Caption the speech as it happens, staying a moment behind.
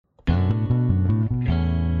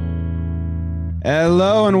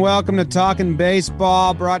Hello and welcome to Talking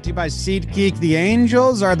Baseball, brought to you by SeatGeek. The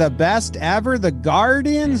Angels are the best ever. The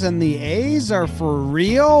Guardians and the A's are for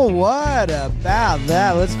real. What about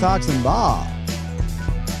that? Let's talk some ball.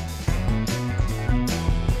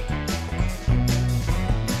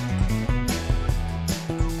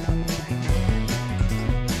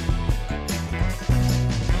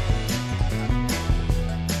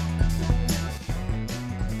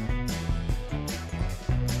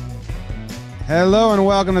 Hello and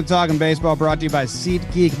welcome to Talking Baseball, brought to you by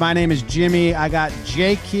SeatGeek. My name is Jimmy. I got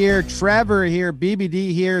Jake here, Trevor here,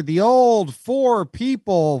 BBD here, the old four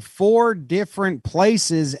people, four different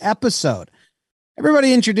places episode.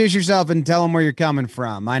 Everybody introduce yourself and tell them where you're coming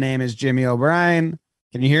from. My name is Jimmy O'Brien.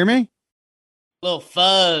 Can you hear me? A little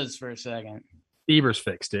fuzz for a second. Beavers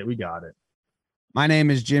fixed it. We got it. My name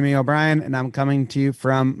is Jimmy O'Brien, and I'm coming to you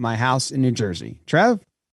from my house in New Jersey. Trev,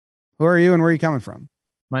 who are you and where are you coming from?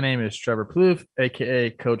 My name is Trevor Plouffe, a.k.a.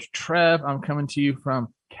 Coach Trev. I'm coming to you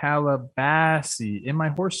from Calabasas in my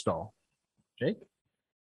horse stall.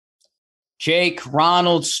 Jake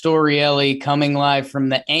Ronald Storielli coming live from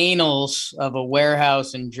the annals of a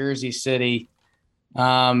warehouse in Jersey City,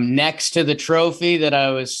 next to the trophy that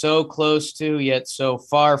I was so close to yet so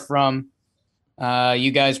far from.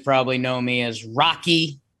 You guys probably know me as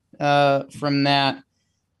Rocky from that.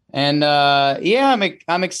 And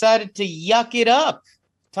I'm excited to yuck it up.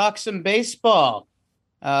 Talk some baseball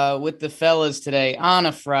with the fellas today on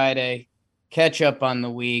a Friday. Catch up on the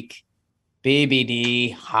week.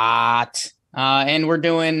 BBD, hot. And we're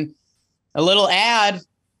doing a little ad.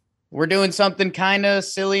 We're doing something kind of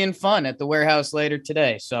silly and fun at the warehouse later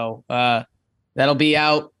today. So that'll be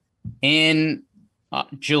out in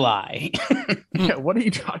July. Yeah, what are you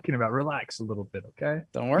talking about? Relax a little bit, okay?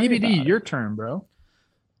 Don't worry BBD, your turn, bro.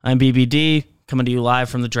 I'm BBD, coming to you live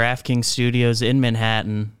from the DraftKings studios in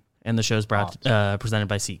Manhattan, and the show's presented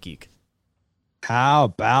by SeatGeek. How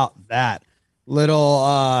about that? Little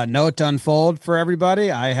note to unfold for everybody.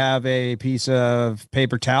 I have a piece of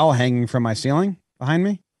paper towel hanging from my ceiling behind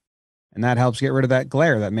me, and that helps get rid of that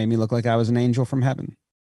glare that made me look like I was an angel from heaven.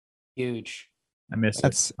 Huge. I missed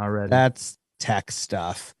it already. That's tech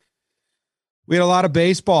stuff. We had a lot of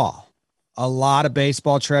baseball.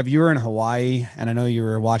 Trev, you were in Hawaii, and I know you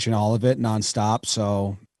were watching all of it nonstop.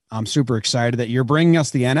 So I'm super excited that you're bringing us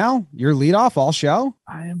the NL. Your leadoff all show.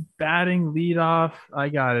 I am batting leadoff. I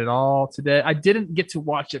got it all today. I didn't get to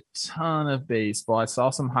watch a ton of baseball. I saw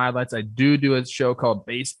some highlights. I do a show called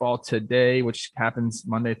Baseball Today, which happens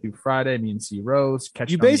Monday through Friday. Me and C Rose catch.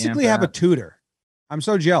 You basically have a tutor. I'm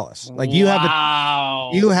so jealous. Like you have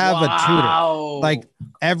a tutor. Like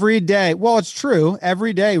every day. Well, it's true.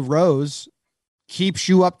 Every day, Rose keeps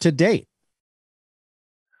you up to date.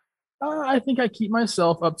 I think I keep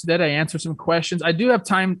myself up to date. I answer some questions. I do have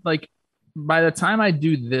time. Like by the time I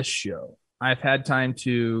do this show, I've had time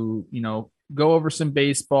to, go over some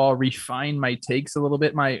baseball, refine my takes a little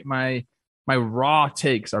bit. My raw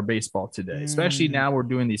takes are Baseball Today, especially now we're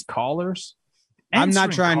doing these callers. I'm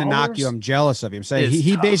not trying to knock you. I'm jealous of you. I'm saying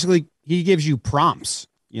he basically gives you prompts,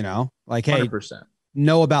 like, hey, 100%.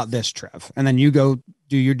 Know about this, Trev. And then you go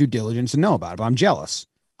do your due diligence and know about it. But I'm jealous.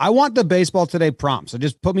 I want the Baseball Today prompts. So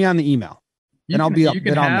just put me on the email. You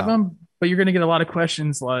can have them, but you're going to get a lot of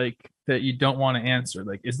questions like that you don't want to answer.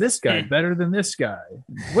 Like, is this guy better than this guy?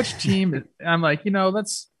 Which team? I'm like,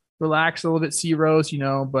 let's relax a little bit, C Rose,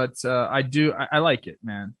 but I like it,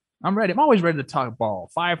 man. I'm ready. I'm always ready to talk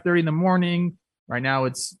ball. 5:30 in the morning. Right now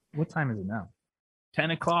what time is it now?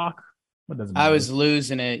 10 o'clock. What does it matter? I was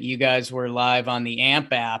losing it. You guys were live on the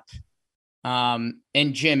AMP app. And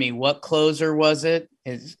Jimmy, what closer was it?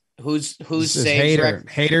 Who's saves record?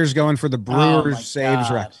 Haters going for the Brewers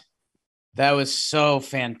saves record. That was so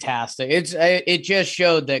fantastic. It just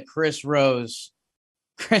showed that Chris Rose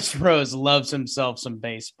loves himself some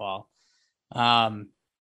baseball.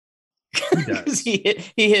 He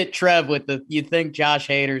hit Trev with you think Josh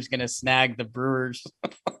Hader's going to snag the Brewers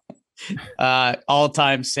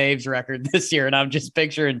all-time saves record this year, and I'm just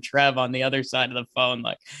picturing Trev on the other side of the phone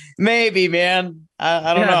like, maybe, man.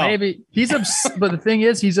 I don't know. Maybe. But the thing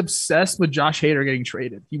is, he's obsessed with Josh Hader getting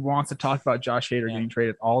traded. He wants to talk about Josh Hader getting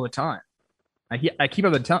traded all the time. I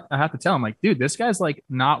have to tell him, like, dude, this guy's like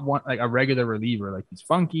not one like a regular reliever. Like, he's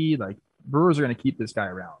funky. Like, Brewers are going to keep this guy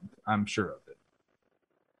around. I'm sure of it.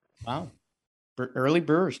 Wow. Early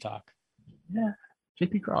Brewers talk. Yeah.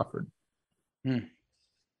 JP Crawford.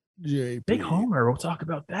 JP. Big homer. We'll talk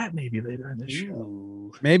about that maybe later in the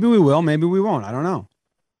show. Maybe we will. Maybe we won't. I don't know.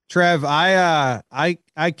 Trev, I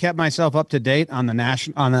kept myself up to date on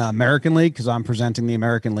the American League because I'm presenting the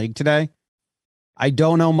American League today. I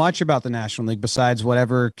don't know much about the National League besides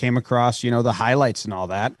whatever came across, the highlights and all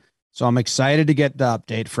that. So I'm excited to get the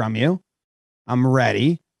update from you. I'm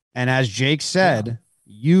ready. And as Jake said,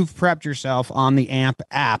 you've prepped yourself on the AMP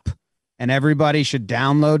app, and everybody should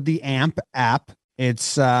download the AMP app.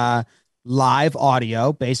 It's live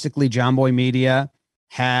audio. Basically, John Boy Media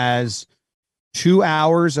has 2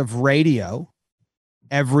 hours of radio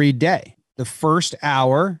every day. The first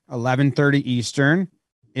hour, 11:30 Eastern,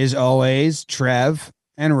 is always Trev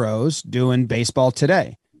and Rose doing Baseball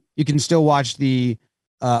Today. You can still watch the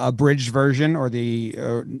abridged version or the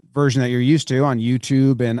version that you're used to on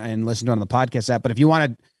YouTube and listen to it on the podcast app. But if you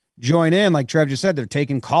want to join in, like Trev just said, they're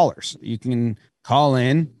taking callers. You can call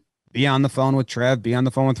in, be on the phone with Trev, be on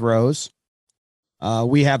the phone with Rose.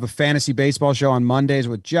 We have a fantasy baseball show on Mondays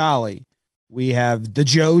with Jolly. We have the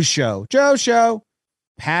Joe Show,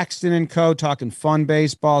 Paxton and Co. talking fun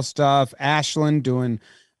baseball stuff. Ashland doing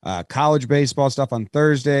college baseball stuff on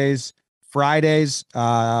Thursdays. Fridays,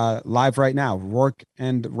 live right now, Rourke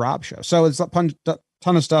and Rob show. So it's a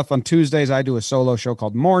ton of stuff. On Tuesdays, I do a solo show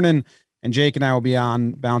called Morning, and Jake and I will be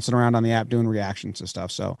on bouncing around on the app doing reactions to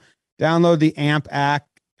stuff. So download the AMP app.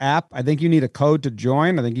 I think you need a code to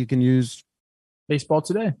join. I think you can use Baseball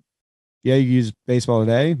Today. Yeah, you use Baseball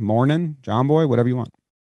Today, Morning, John Boy, whatever you want.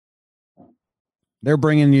 They're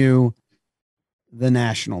bringing you the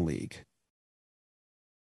National League.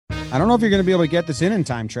 I don't know if you're going to be able to get this in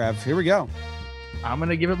time, Trev. Here we go. I'm going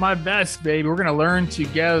to give it my best, baby. We're going to learn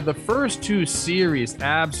together. The first 2 series,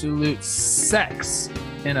 absolute sex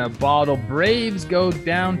in a bottle. Braves go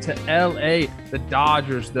down to LA. The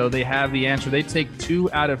Dodgers, though, they have the answer. They take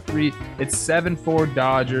 2 out of 3. It's 7-4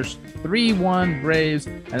 Dodgers, 3-1 Braves,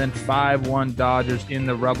 and then 5-1 Dodgers in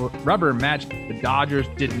the rubber match. The Dodgers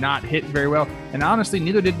did not hit very well, and honestly,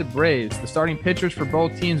 neither did the Braves. The starting pitchers for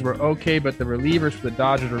both teams were okay, but the relievers for the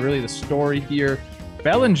Dodgers are really the story here.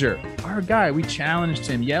 Bellinger, our guy, we challenged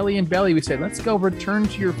him. Yelly and Belly, we said, let's go return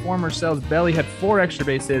to your former selves. Belly had 4 extra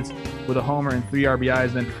base hits with a homer and 3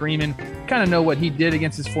 RBIs. Then Freeman, kind of know what he did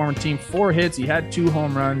against his former team. 4 hits. He had 2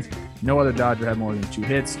 home runs. No other Dodger had more than 2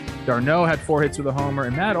 hits. D'Arnaud had 4 hits with a homer.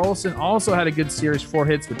 And Matt Olson also had a good series, 4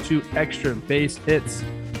 hits with 2 extra base hits.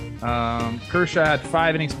 Kershaw had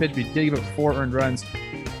 5 innings pitched, but he did give up 4 earned runs.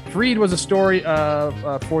 Fried was a story of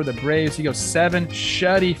for the Braves. He goes 7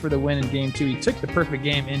 shutty for the win in Game 2. He took the perfect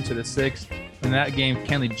game into the 6th. In that game,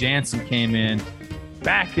 Kenley Jansen came in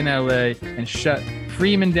back in LA and shut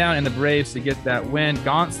Freeman down and the Braves to get that win.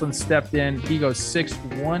 Gonsolin stepped in. He goes 6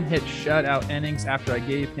 one-hit shutout innings after I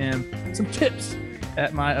gave him some tips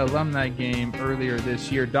at my alumni game earlier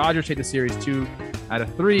this year. Dodgers take the series 2 out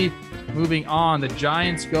of 3. Moving on, the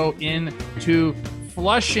Giants go into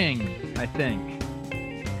Flushing, I think.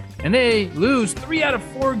 And they lose 3 out of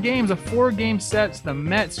 4 games, a 4-game set. The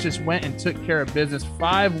Mets just went and took care of business.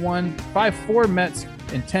 5-4 Mets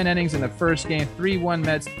in 10 innings in the first game, 3-1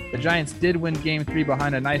 Mets. The Giants did win Game 3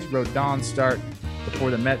 behind a nice Rodon start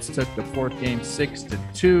before the Mets took the 4th game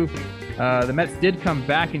 6-2. The Mets did come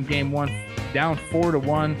back in Game 1, down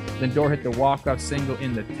 4-1. Lindor hit the walk-off single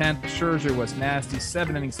in the 10th. Scherzer was nasty.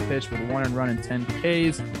 7 innings pitched with 1 earned run and 10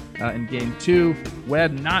 Ks in Game 2.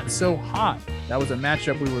 Webb not so hot. That was a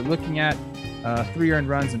matchup we were looking at. 3 earned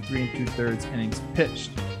runs and 3 2/3 innings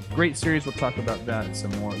pitched. Great series. We'll talk about that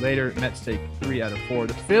some more later. Mets take 3 out of 4.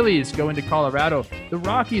 The Phillies go into Colorado. The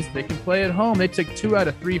Rockies, they can play at home. They took 2 out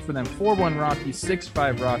of 3 for them. 4-1 Rockies,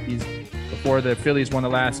 6-5 Rockies before the Phillies won the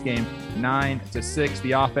last game 9-6.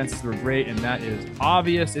 The offenses were great, and that is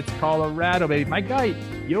obvious. It's Colorado, baby. My guy,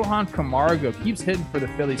 Johan Camargo, keeps hitting for the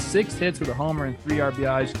Phillies. 6 hits with a homer and 3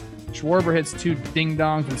 RBIs. Schwarber hits 2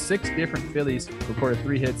 ding-dongs, and 6 different Phillies recorded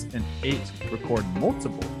 3 hits and 8 recorded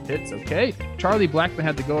multiple hits. Okay. Charlie Blackmon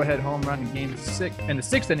had the go-ahead home run in Game 6 and the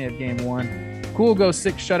 6th inning of Game 1. Cool goes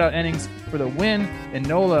 6 shutout innings for the win, and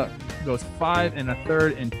Nola goes 5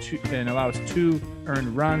 1/3 and allows 2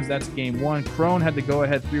 earned runs. That's Game 1. Crone had the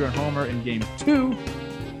go-ahead 3-run homer in Game 2.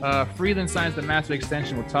 Freeland signs the massive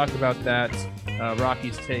extension. We'll talk about that.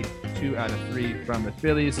 Rockies take 2 out of 3 from the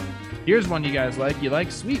Phillies. Here's one you guys like. You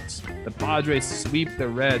like sweeps. The Padres sweep the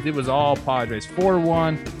Reds. It was all Padres.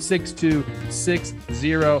 4-1, 6-2,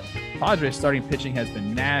 6-0. Padres starting pitching has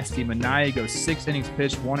been nasty. Minaya goes 6 innings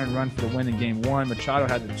pitched, 1 earned run for the win in Game 1. Machado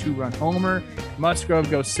had the 2-run homer. Musgrove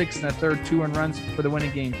goes 6 1/3, 2 earned runs for the win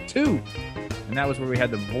in Game 2. And that was where we had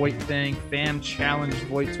the Voit thing. Pham challenged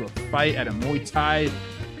Voit to a fight at a Muay Thai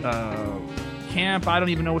camp. I don't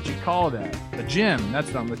even know what you call that. A gym. That's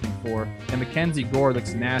what I'm looking for. And Mackenzie Gore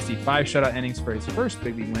looks nasty. 5 shutout innings for his first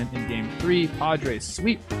big league win in Game 3. Padres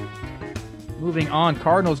sweep. Moving on,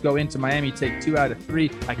 Cardinals go into Miami, take 2 out of 3.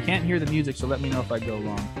 I can't hear the music, so let me know if I go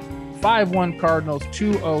wrong. 5-1 Cardinals,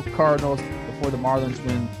 2-0 Cardinals before the Marlins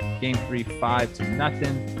win Game 3,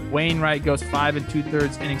 5-0. Wainwright goes 5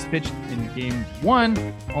 2/3 innings pitched in Game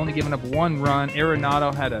 1, only giving up 1 run.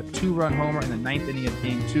 Arenado had a 2-run homer in the 9th inning of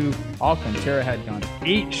Game 2. Alcantara had gone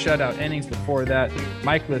 8 shutout innings before that.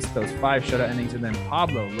 Michaelis those 5 shutout innings, and then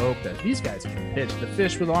Pablo Lopez. These guys can pitch. The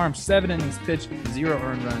Fish with arms, 7 innings pitched, 0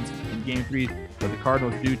 earned runs in Game 3, but the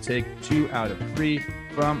Cardinals do take 2 out of 3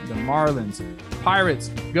 from the Marlins. Pirates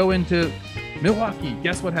go into Milwaukee.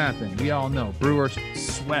 Guess what happened? We all know. Brewers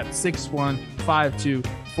swept 6-1, 5-2,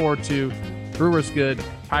 4-2. Brewers good,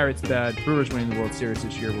 Pirates bad. Brewers winning the World Series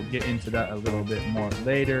this year. We'll get into that a little bit more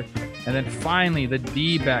later. And then finally, the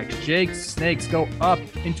D-backs, Jake Snakes, go up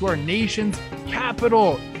into our nation's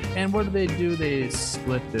capital. And what do? They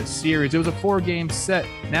split the series. It was a 4-game set.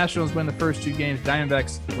 Nationals win the first 2 games.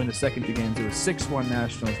 Diamondbacks win the second 2 games. It was 6-1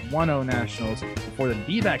 Nationals, 1-0 Nationals. Before the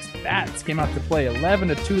D-backs bats came out to play,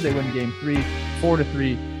 11-2, they win Game 3,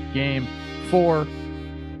 4-3, Game 4.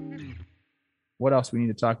 What else we need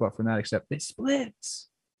to talk about from that except they split?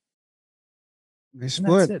 They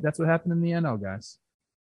split. That's it. That's what happened in the NL, guys.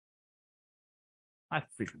 I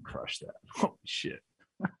freaking crushed that. Holy shit.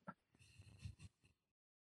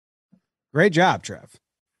 Great job, Trev.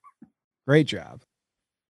 Great job.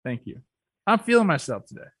 Thank you. I'm feeling myself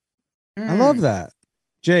today. I love that.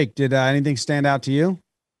 Jake, did anything stand out to you?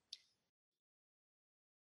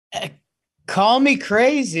 Call me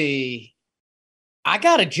crazy. I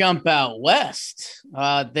got to jump out west.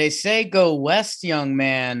 They say go west, young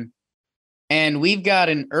man. And we've got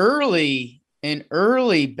an early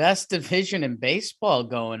best division in baseball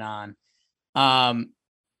going on.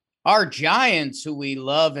 Our Giants, who we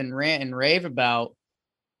love and rant and rave about,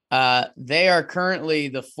 they are currently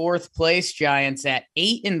the 4th place Giants at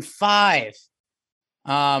 8-5.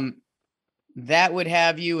 That would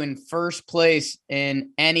have you in first place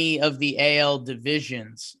in any of the AL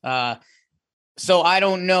divisions. So I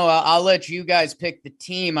don't know. I'll let you guys pick the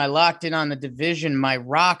team. I locked in on the division. My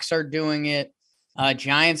Rocks are doing it.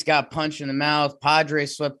 Giants got punched in the mouth.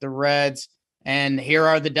 Padres swept the Reds. And here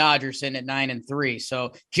are the Dodgers sitting at 9-3.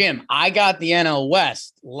 So, Jim, I got the NL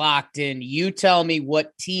West locked in. You tell me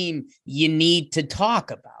what team you need to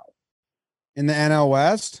talk about. In the NL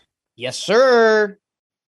West? Yes, sir.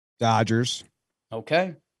 Dodgers.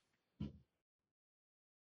 Okay.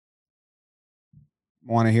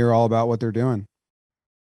 Want to hear all about what they're doing.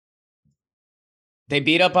 They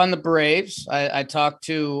beat up on the Braves. I talked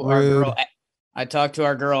to our girl. I talked to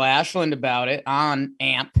our girl Ashland about it on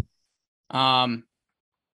AMP. And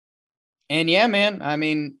yeah, man, I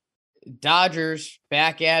mean, Dodgers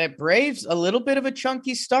back at it. Braves, a little bit of a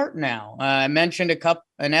chunky start now. I mentioned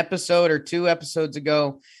an episode or 2 episodes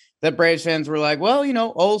ago that Braves fans were like, well, you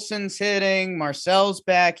know, Olsen's hitting, Marcel's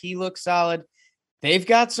back. He looks solid. They've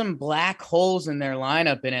got some black holes in their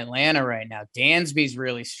lineup in Atlanta right now. Dansby's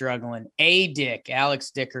really struggling. Dick,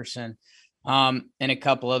 Alex Dickerson, and a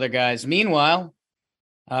couple other guys. Meanwhile,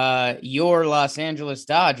 your Los Angeles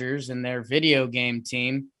Dodgers and their video game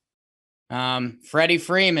team, Freddie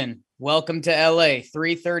Freeman, welcome to LA,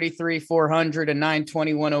 333, 400, and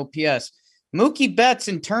 921 OPS. Mookie Betts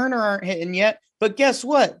and Turner aren't hitting yet, but guess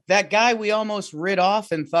what? That guy we almost rid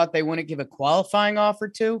off and thought they wouldn't give a qualifying offer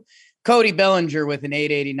to, Cody Bellinger with an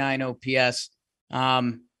 889 OPS.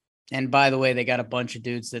 And by the way, they got a bunch of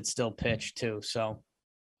dudes that still pitch too. So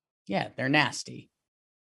yeah, they're nasty.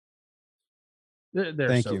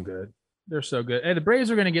 They're so good. They're so good. And the Braves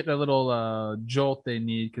are going to get a little jolt they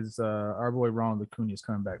need because our boy Ronald Acuna is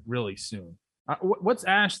coming back really soon. What's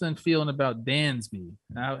Ashland feeling about Dansby?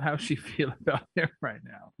 How's she feel about him right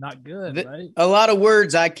now? Not good, right? A lot of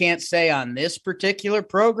words I can't say on this particular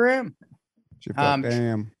program.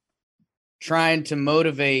 Damn. Trying to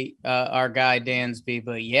motivate our guy Dansby,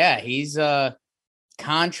 but yeah, he's a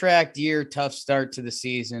contract year, tough start to the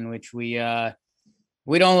season, which we don't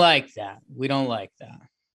like that. We don't like that.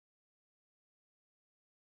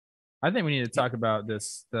 I think we need to talk about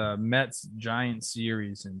the Mets Giants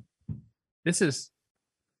series. And this is,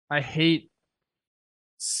 I hate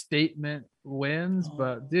statement wins,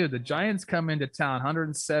 but dude, the Giants come into town,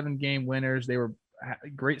 107 game winners. They were a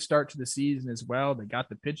great start to the season as well. They got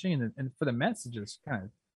the pitching, and for the Mets to just kind of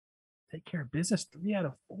take care of business, 3 out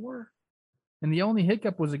of 4. And the only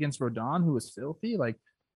hiccup was against Rodon, who was filthy. Like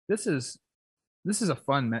this is a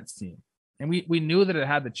fun Mets team. And we knew that it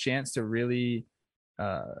had the chance to really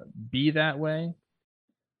be that way.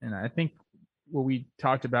 And I think what we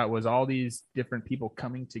talked about was all these different people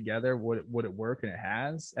coming together. Would it work? And it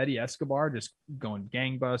has. Eddie Escobar just going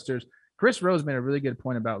gangbusters. Chris Rose made a really good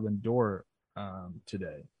point about Lindor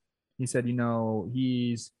today. He said,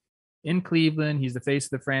 he's in Cleveland. He's the face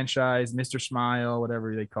of the franchise, Mr. Smile,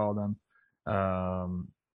 whatever they called him.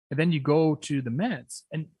 And then you go to the Mets,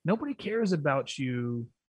 and nobody cares about you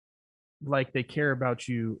like they care about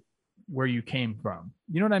you where you came from.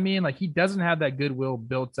 You know what I mean? Like, he doesn't have that goodwill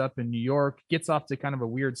built up in New York, gets off to kind of a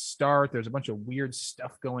weird start. There's a bunch of weird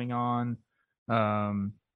stuff going on.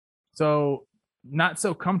 So not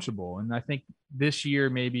so comfortable. And I think this year,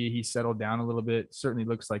 maybe he settled down a little bit. Certainly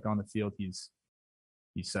looks like on the field, he's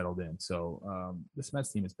settled in. So this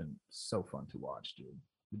Mets team has been so fun to watch, dude.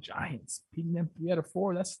 The Giants beating them 3 out of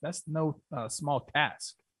 4. That's no small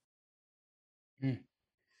task.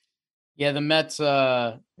 Yeah, the Mets.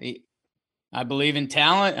 I believe in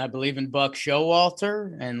talent. I believe in Buck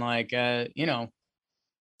Showalter, and like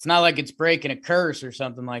it's not like it's breaking a curse or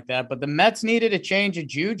something like that. But the Mets needed a change of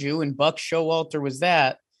juju, and Buck Showalter was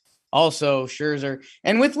that. Also, Scherzer,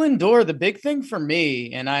 and with Lindor, the big thing for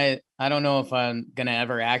me, and I don't know if I'm gonna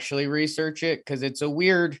ever actually research it because it's a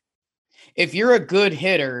weird. If you're a good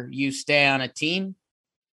hitter, you stay on a team.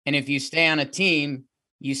 And if you stay on a team,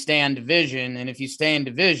 you stay on division. And if you stay in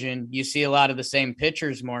division, you see a lot of the same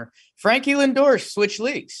pitchers more. Frankie Lindor switched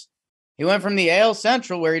leagues. He went from the AL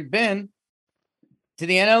Central, where he'd been, to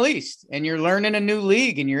the NL East. And you're learning a new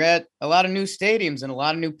league, and you're at a lot of new stadiums and a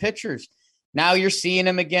lot of new pitchers. Now you're seeing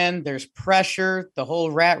him again. There's pressure, the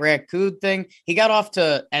whole rat raccoon thing. He got off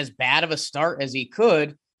to as bad of a start as he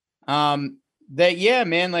could. Yeah,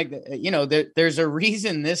 man, like, there's a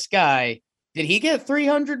reason this guy, did he get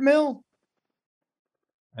 300 mil?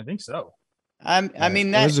 I think so. I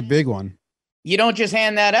mean, that was a big one. You don't just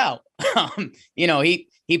hand that out.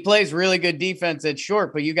 He plays really good defense at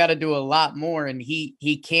short, but you got to do a lot more. And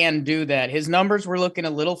he can do that. His numbers were looking a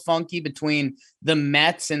little funky between the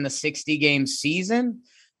Mets and the 60-game season.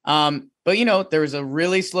 But there was a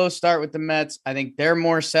really slow start with the Mets. I think they're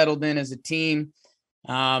more settled in as a team.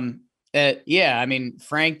 I mean,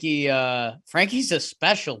 Frankie's a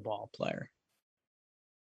special ball player.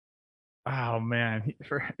 Oh man,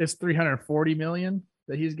 for it's 340 million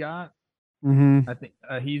that he's got. Mm-hmm. I think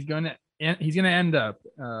he's gonna end up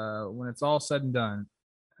when it's all said and done,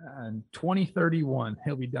 in 2031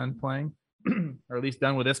 he'll be done playing, or at least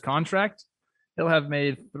done with this contract. He'll have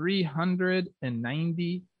made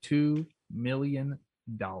 $392 million.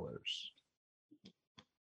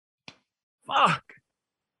 Fuck.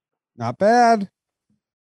 Not bad.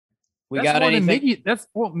 Miggy.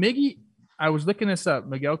 Miggy. I was looking this up.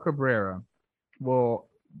 Miguel Cabrera will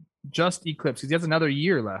just eclipse, because he has another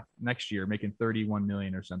year left next year, making 31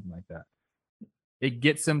 million or something like that. It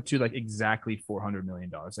gets him to like exactly $400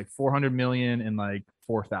 million, like 400 million and like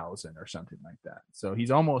 4,000 or something like that. So he's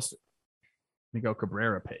almost Miguel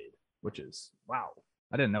Cabrera paid, which is wow.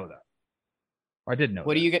 I didn't know that. Or I did know.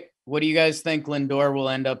 What do you guys think Lindor will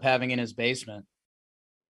end up having in his basement?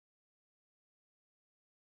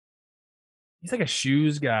 He's like a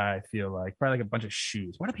shoes guy, I feel like. Probably like a bunch of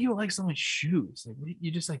shoes. Why do people like so much shoes? Like,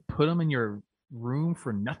 you just like put them in your room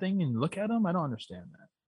for nothing and look at them? I don't understand that.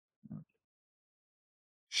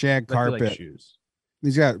 Shag carpet. Like shoes.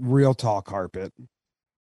 He's got real tall carpet.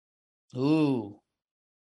 Ooh.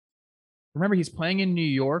 Remember, he's playing in New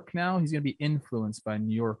York now. He's going to be influenced by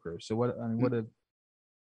New Yorkers. So what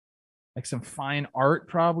like some fine art,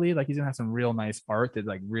 probably. Like, he's gonna have some real nice art that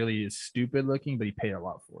like really is stupid looking, but he paid a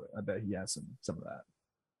lot for it. I bet he has some of that.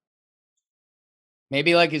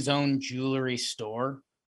 Maybe like his own jewelry store,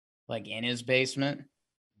 like in his basement.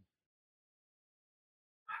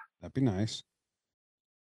 That'd be nice.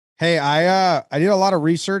 Hey, I did a lot of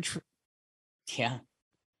research. Yeah.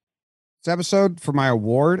 This episode for my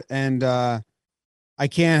award, and I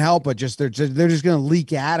can't help but they're just gonna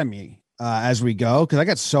leak out of me as we go, because I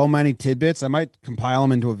got so many tidbits. I might compile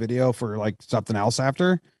them into a video for like something else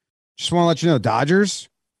after. Just want to let you know, Dodgers,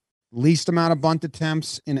 least amount of bunt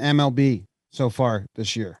attempts in MLB so far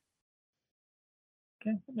this year.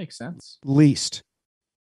 Okay, that makes sense. Least.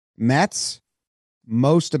 Mets,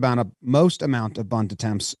 most amount of bunt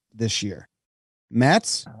attempts this year.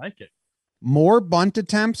 Mets, I like it. More bunt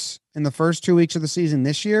attempts in the first 2 weeks of the season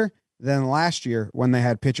this year than last year when they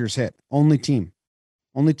had pitchers hit. Only team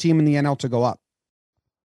in the NL to go up.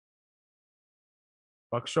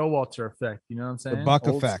 Buck Showalter effect. You know what I'm saying? The Buck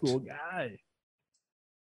Old effect. School guy.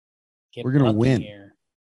 We're going to win. Here.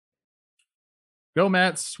 Go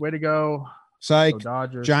Mets. Way to go. Psych. Go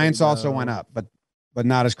Dodgers. Giants also went up, but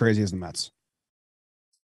not as crazy as the Mets.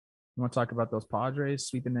 You want to talk about those Padres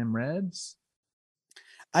sweeping them Reds?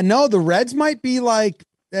 I know the Reds might be like,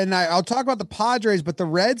 and I'll talk about the Padres, but the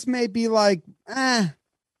Reds may be like, blah,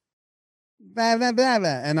 blah, blah,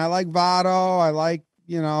 blah. And I like Votto. I like,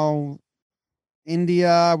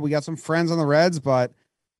 India. We got some friends on the Reds, but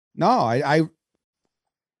No, I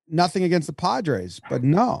nothing against the Padres, but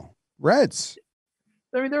no, Reds.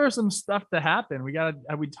 I mean, there was some stuff that happened.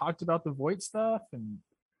 We talked about the Voit stuff and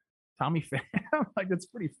Tommy Pham. Like, that's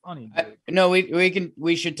pretty funny. No,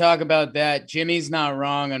 we should talk about that. Jimmy's not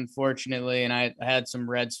wrong, unfortunately, and I had some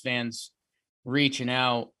Reds fans reaching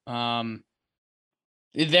out.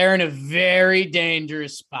 They're in a very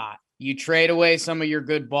dangerous spot. You trade away some of your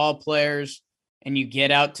good ball players and you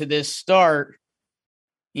get out to this start.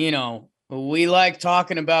 You know, we like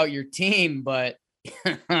talking about your team, but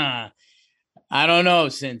I don't know,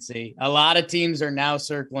 Cincy. A lot of teams are now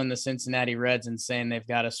circling the Cincinnati Reds and saying they've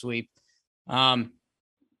got a sweep. I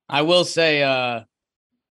will say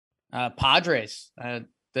Padres,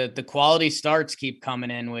 the quality starts keep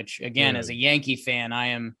coming in, which, again, as a Yankee fan, I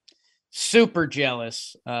am super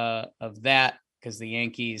jealous of that because the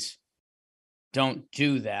Yankees don't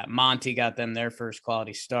do that. Monty got them their first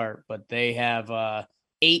quality start, but they have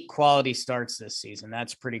 8 quality starts this season.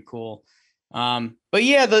 That's pretty cool. But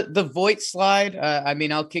yeah, the Voit slide, I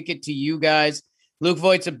mean, I'll kick it to you guys. Luke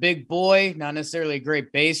Voit's a big boy, not necessarily a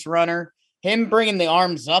great base runner. Him bringing the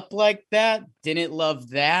arms up like that, didn't love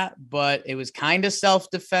that, but it was kind of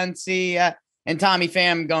self-defense-y. And Tommy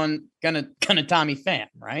Pham gonna Tommy Pham,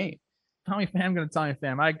 right? Tommy Pham gonna Tommy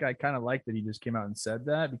Pham. I kind of like that he just came out and said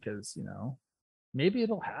that because, you know, maybe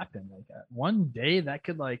it'll happen like that. One day that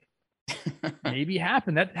could like maybe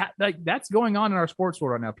happen. That's going on in our sports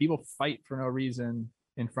world right now. People fight for no reason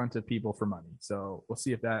in front of people for money. So we'll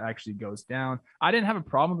see if that actually goes down. I didn't have a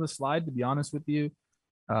problem with the slide, to be honest with you.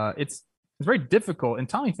 It's very difficult, and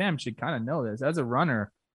Tommy Pham should kind of know this. As a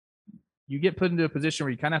runner, you get put into a position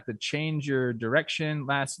where you kind of have to change your direction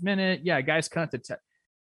last minute. Yeah, guys cut to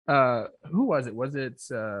who was it? Was it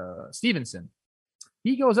Stevenson?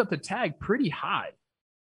 He goes up to tag pretty high.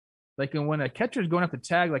 Like, and when a catcher is going up to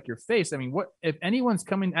tag like your face, I mean, what if anyone's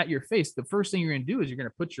coming at your face? The first thing you're going to do is you're going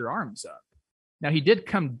to put your arms up. Now, he did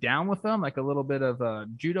come down with them, like a little bit of a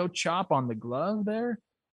judo chop on the glove there,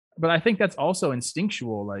 but I think that's also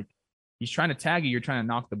instinctual. Like, he's trying to tag you. You're trying to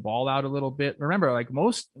knock the ball out a little bit. Remember, like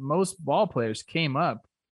most ball players came up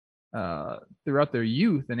throughout their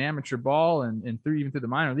youth and amateur ball and even through the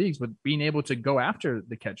minor leagues with being able to go after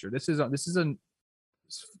the catcher. This is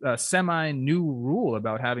a semi new rule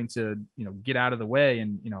about having to, you know, get out of the way,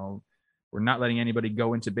 and, you know, we're not letting anybody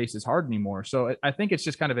go into bases hard anymore. So I think it's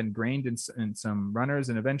just kind of ingrained in some runners,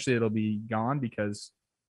 and eventually it'll be gone because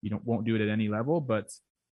you won't do it at any level. But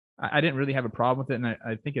I didn't really have a problem with it, and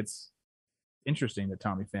I think it's interesting that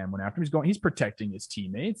Tommy Pham went after him. He's protecting his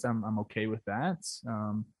teammates. I'm okay with that.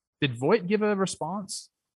 Did Voit give a response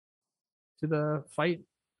to the fight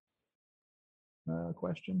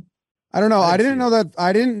question? I don't know. I didn't know that.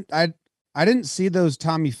 I didn't see those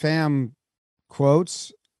Tommy Pham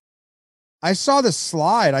quotes. I saw the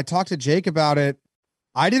slide. I talked to Jake about it.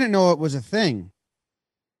 I didn't know it was a thing.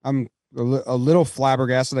 I'm a little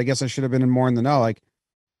flabbergasted. I guess I should have been more in the know. Like,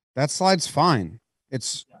 that slide's fine.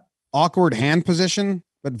 It's awkward hand position,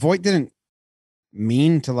 but Voit didn't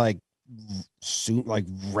mean to like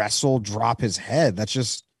wrestle, drop his head. That's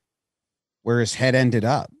just where his head ended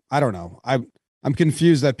up. I don't know. I'm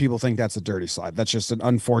confused that people think that's a dirty slide. That's just an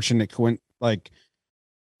unfortunate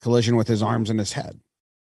collision with his arms and his head.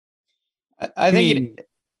 I think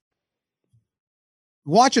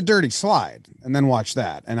watch a dirty slide and then watch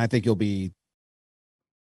that, and I think you'll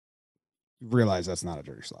realize that's not a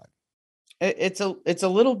dirty slide. It's a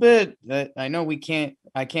little bit that I know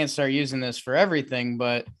I can't start using this for everything,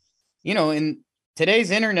 but, you know, in today's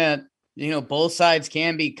internet, you know, both sides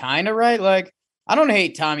can be kind of right. Like, I don't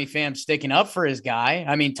hate Tommy Pham sticking up for his guy.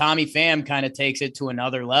 I mean, Tommy Pham kind of takes it to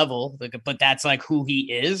another level, but that's like who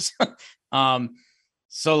he is.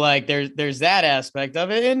 So like there's that aspect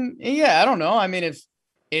of it. And yeah, I don't know. I mean,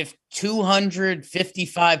 if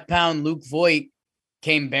 255-pound Luke Voit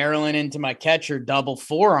came barreling into my catcher double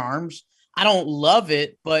forearms, I don't love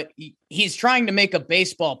it, but he's trying to make a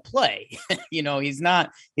baseball play. You know, he's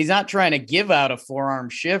not trying to give out a forearm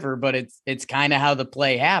shiver, but it's kind of how the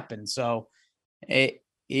play happens. So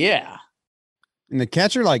yeah. And the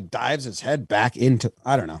catcher like dives his head back into,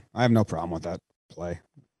 I don't know. I have no problem with that play.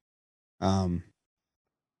 And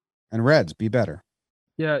Reds, be better.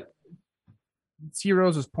 Yeah. C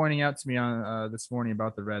Rose was pointing out to me on this morning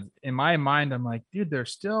about the Reds. In my mind, I'm like, dude, they're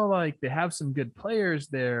still like, they have some good players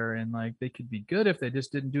there, and like they could be good if they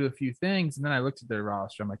just didn't do a few things. And then I looked at their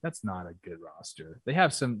roster. I'm like, that's not a good roster. They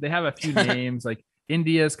have a few names, like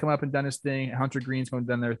India's come up and done his thing. Hunter Green's come and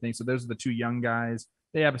done their thing. So those are the two young guys.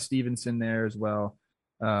 They have a Stevenson there as well.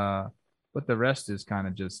 But the rest is kind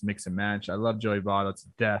of just mix and match. I love Joey Votto to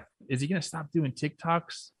death. Is he going to stop doing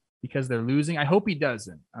TikToks? because they're losing. I hope he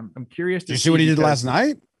doesn't. I'm curious to Did you see what he did last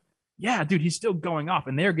night? Yeah, dude, he's still going off,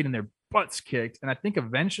 and they're getting their butts kicked. And I think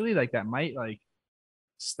eventually, like, that might like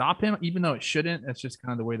stop him, even though it shouldn't. That's just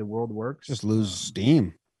kind of the way the world works. Just lose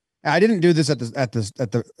steam. I didn't do this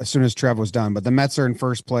as soon as Trev was done, but the Mets are in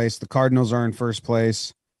first place, the Cardinals are in first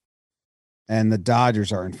place, and the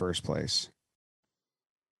Dodgers are in first place.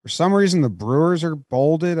 For some reason, the Brewers are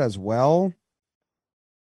bolded as well,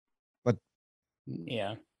 but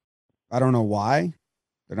yeah, I don't know why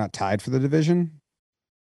they're not tied for the division.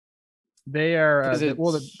 They are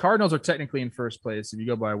the Cardinals are technically in first place if you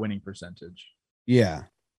go by a winning percentage. Yeah.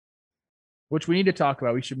 Which we need to talk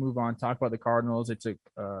about. We should move on. Talk about the Cardinals. It took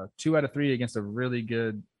 2 out of 3 against a really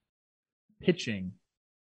good pitching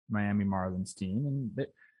Miami Marlins team. And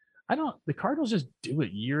the Cardinals just do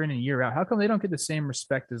it year in and year out. How come they don't get the same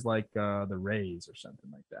respect as like the Rays or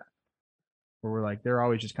something like that? Where we're like, they're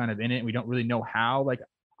always just kind of in it and we don't really know how. Like,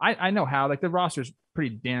 I know how. Like, the roster's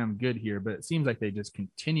pretty damn good here, but it seems like they just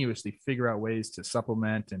continuously figure out ways to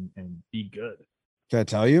supplement and be good. Can I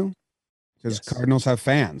tell you? Because Cardinals have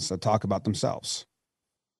fans that talk about themselves,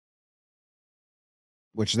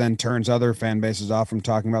 which then turns other fan bases off from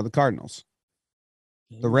talking about the Cardinals.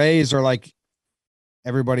 The Rays are like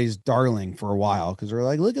everybody's darling for a while because they're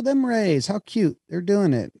like, look at them Rays. How cute. They're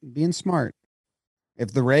doing it, being smart.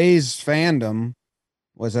 If the Rays fandom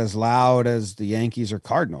was as loud as the Yankees or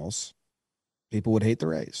Cardinals, people would hate the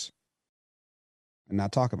Rays and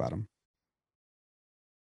not talk about them.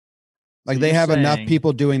 Like, they have enough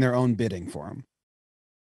people doing their own bidding for them.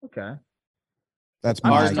 Okay. That's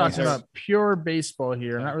my I'm talking about pure baseball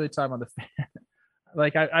here. I'm not really talking about the fan.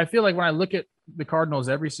 Like, I feel like when I look at the Cardinals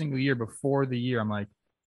every single year before the year, I'm like,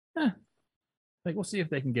 like, we'll see if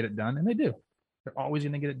they can get it done. And they do. They're always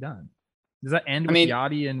going to get it done. Does that end with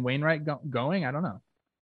Yachty and Wainwright going? I don't know.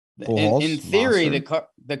 In theory,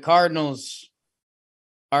 the Cardinals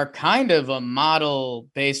are kind of a model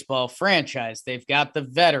baseball franchise. They've got the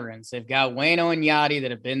veterans. They've got Waino and Yachty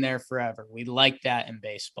that have been there forever. We like that in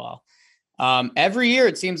baseball. Every year,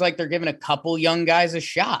 it seems like they're giving a couple young guys a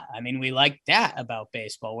shot. I mean, we like that about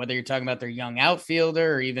baseball, whether you're talking about their young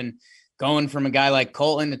outfielder or even going from a guy like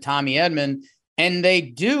Colton to Tommy Edman. And they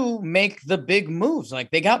do make the big moves. Like,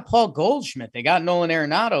 they got Paul Goldschmidt. They got Nolan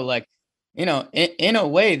Arenado. Like, you know, in a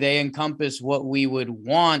way, they encompass what we would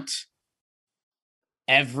want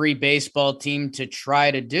every baseball team to try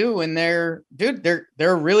to do. And they're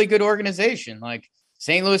a really good organization. Like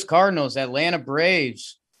St. Louis Cardinals, Atlanta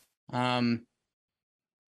Braves. They're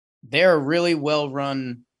really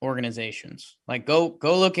well-run organizations. Like, go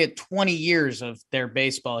look at 20 years of their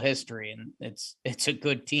baseball history, and it's a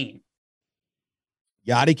good team.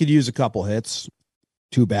 Yachty could use a couple hits,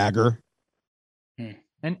 2-bagger.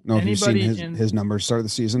 And no, if you've seen his numbers start of the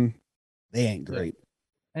season, they ain't great.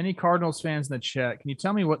 Any Cardinals fans in the chat, can you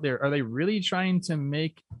tell me what are they really trying to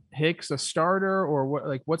make Hicks a starter, or what?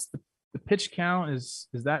 Like, what's the pitch count? Is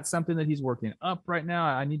that something that he's working up right now?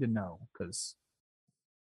 I need to know, because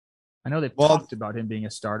I know they've talked about him being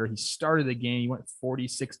a starter. He started the game. He went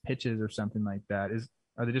 46 pitches or something like that.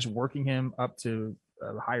 Are they just working him up to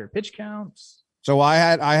higher pitch counts? So I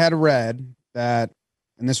had read that,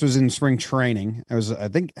 and this was in spring training. I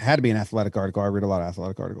think it had to be an athletic article. I read a lot of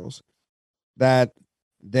athletic articles that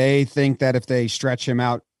they think that if they stretch him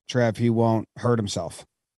out, Trev, he won't hurt himself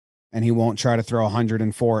and he won't try to throw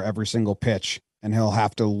 104 every single pitch, and he'll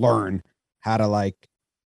have to learn how to like,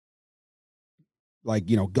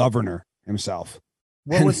 governor himself.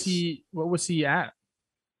 What was he at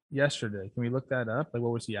yesterday? Can we look that up? Like,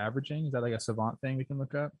 what was he averaging? Is that like a savant thing we can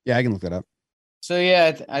look up? Yeah, I can look that up. So,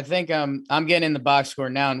 yeah, I think I'm getting in the box score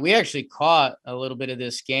now, and we actually caught a little bit of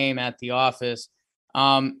this game at the office.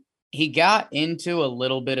 He got into a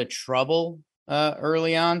little bit of trouble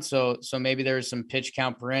early on, so maybe there was some pitch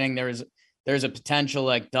count per inning. There's a potential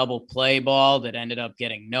like double play ball that ended up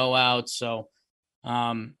getting no outs. So,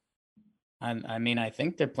 I mean, I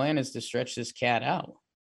think their plan is to stretch this cat out.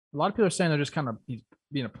 A lot of people are saying they're just kind of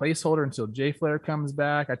being a placeholder until Jay Flair comes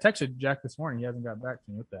back. I texted Jack this morning. He hasn't got back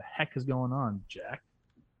to me. What the heck is going on, Jack?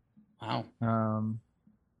 Wow.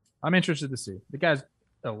 I'm interested to see. The guy's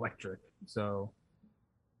electric. So,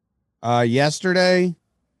 yesterday,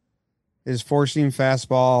 his four-seam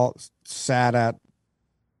fastball sat at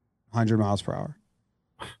 100 miles per hour.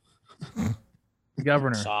 The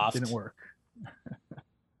governor didn't work.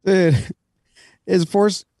 Dude, his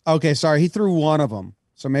force. Okay, sorry. He threw one of them.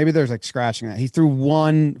 So maybe there's like scratching that. He threw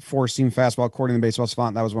one four-seam fastball according to the baseball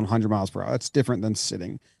savant. That was 100 miles per hour. That's different than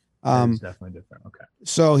sitting. It's definitely different. Okay.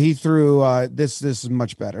 So he threw this is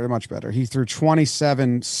much better. He threw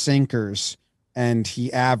 27 sinkers and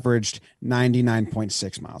he averaged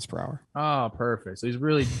 99.6 miles per hour. Oh, perfect. So he's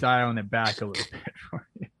really dialing it back a little bit for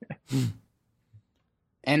you.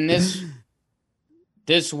 And this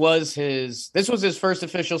was his first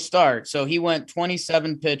official start. So he went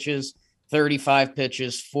 27 pitches, 35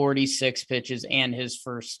 pitches, 46 pitches, and his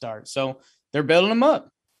first start. So they're building him up.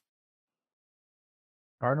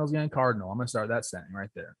 Cardinals getting Cardinal. I'm going to start that saying right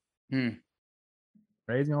there.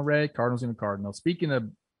 Rays going Ray, Cardinals going Cardinal. Speaking of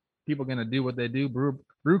people going to do what they do, Brew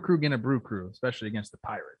Crew going to Brew Crew, especially against the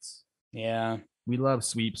Pirates. Yeah. We love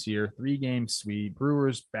sweeps here. 3-game sweep.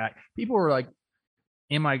 Brewers back. People were like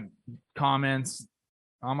in my comments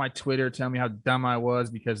on my Twitter telling me how dumb I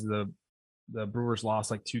was because the Brewers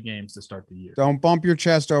lost like 2 games to start the year. Don't bump your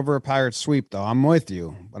chest over a Pirates sweep, though. I'm with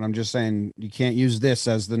you, but I'm just saying you can't use this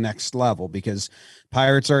as the next level because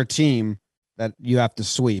Pirates are a team that you have to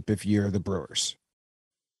sweep if you're the Brewers.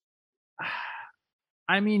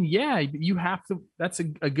 I mean, yeah, you have to. That's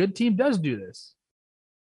a good team does do this.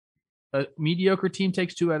 A mediocre team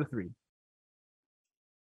takes 2 out of 3.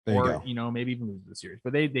 There or, you go. Maybe even lose the series.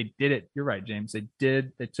 But they did it. You're right, James. They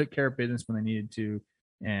took care of business when they needed to.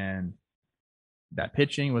 And that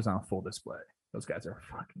pitching was on full display. Those guys are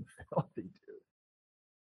fucking filthy,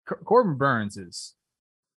 dude. Corbin Burns is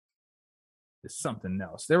something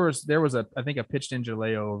else. There was I think a pitched in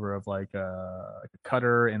layover of like a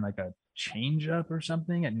cutter and like a changeup or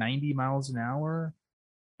something at 90 miles an hour.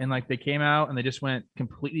 And like they came out and they just went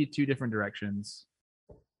completely 2 different directions.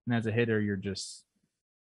 And as a hitter, you're just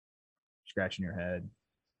scratching your head.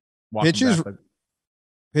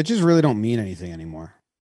 Pitches really don't mean anything anymore.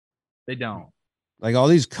 They don't. Like all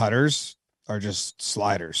these cutters are just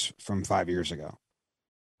sliders from 5 years ago.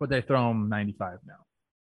 But they throw them 95 now.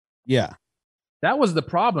 Yeah. That was the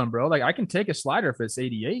problem, bro. Like I can take a slider if it's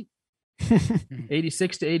 88,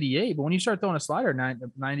 86 to 88. But when you start throwing a slider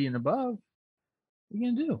 90 and above, what are you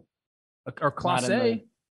going to do? Or Class A,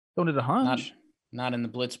 throwing to the hunch. Not in the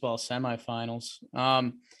Blitzball semifinals.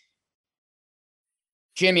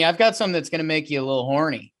 Jimmy, I've got something that's going to make you a little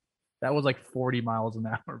horny. That was like 40 miles an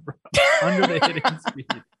hour, bro. Under the hitting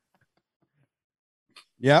speed.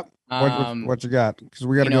 Yep. What you got? Because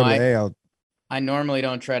we got to go to the AL. I normally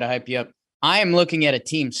don't try to hype you up. I am looking at a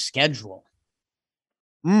team schedule.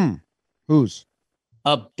 Whose?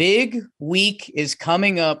 A big week is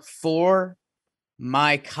coming up for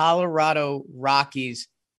my Colorado Rockies.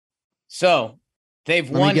 So they've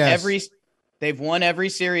won every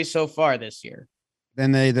series so far this year.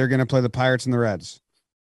 Then they're going to play the Pirates and the Reds.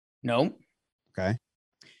 No. Okay.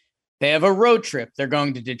 They have a road trip. They're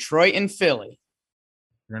going to Detroit and Philly.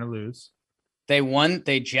 You're going to lose.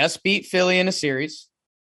 They just beat Philly in a series.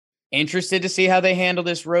 Interested to see how they handle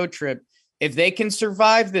this road trip. If they can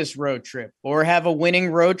survive this road trip or have a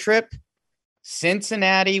winning road trip,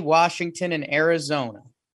 Cincinnati, Washington, and Arizona.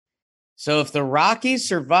 So if the Rockies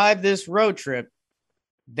survive this road trip,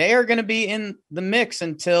 they are going to be in the mix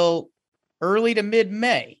until early to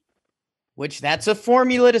mid-May, which that's a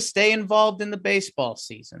formula to stay involved in the baseball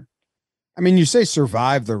season. I mean, you say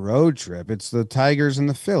survive the road trip. It's the Tigers and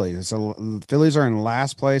the Phillies. So the Phillies are in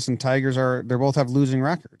last place and Tigers they both have losing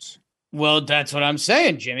records. Well, that's what I'm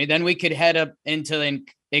saying, Jimmy. Then we could head up into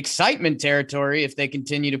excitement territory if they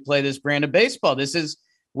continue to play this brand of baseball.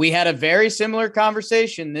 We had a very similar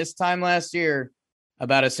conversation this time last year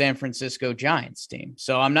about a San Francisco Giants team.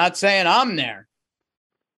 So I'm not saying I'm there,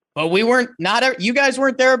 but you guys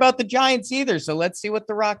weren't there about the Giants either. So let's see what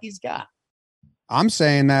the Rockies got. I'm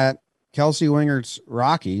saying that Kelsey Wingert's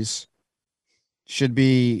Rockies should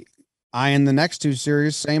be eyeing the next 2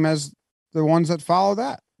 series, same as the ones that follow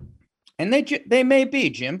that. And they may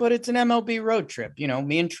be, Jim, but it's an MLB road trip.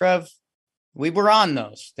 Me and Trev, we were on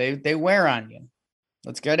those. They wear on you.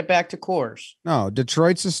 Let's get it back to Coors. No,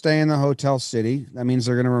 Detroit's to stay in the hotel city. That means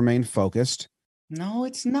they're going to remain focused. No,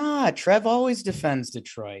 it's not. Trev always defends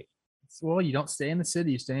Detroit. Well, you don't stay in the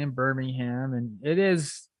city. You stay in Birmingham, and it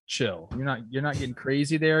is chill. You're not getting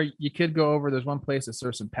crazy there. You could go over. There's one place that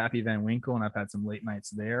serves some Pappy Van Winkle, and I've had some late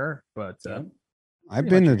nights there. But I've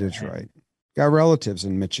been to Detroit. Got relatives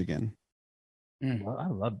in Michigan. Well,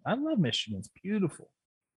 I love Michigan. It's beautiful.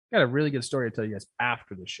 Got a really good story to tell you guys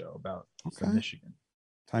after the show about Michigan.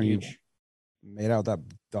 Time you made out that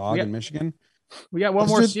dog in Michigan. We got one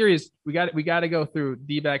more series. We got to go through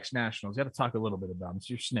D-backs Nationals. Got to talk a little bit about them. It's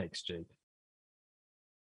your Snakes, Jake.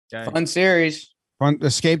 Okay. Fun series.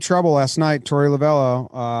 Escaped trouble last night. Torey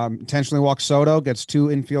Lovello intentionally walked Soto, gets 2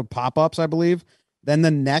 infield pop-ups, I believe. Then the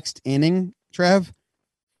next inning, Trev,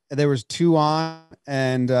 there was 2 on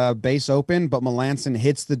and base open, but Melanson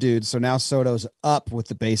hits the dude. So now Soto's up with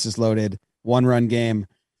the bases loaded, 1-run game.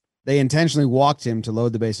 They intentionally walked him to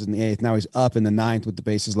load the bases in the 8th. Now he's up in the 9th with the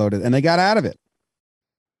bases loaded, and they got out of it.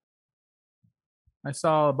 I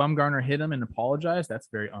saw Bumgarner hit him and apologize. That's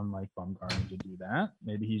very unlike Bumgarner to do that.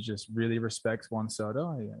 Maybe he just really respects Juan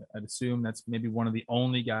Soto. I'd assume that's maybe one of the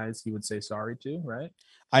only guys he would say sorry to, right?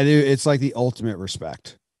 I do. It's like the ultimate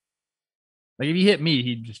respect. Like if he hit me,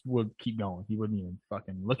 he just would keep going. He wouldn't even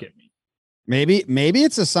fucking look at me. Maybe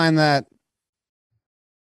it's a sign that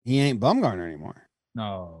he ain't Bumgarner anymore.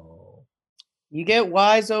 No. You get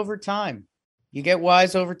wise over time. You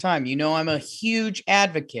know, I'm a huge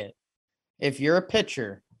advocate. If you're a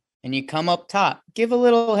pitcher and you come up top, give a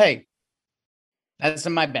little, hey, that's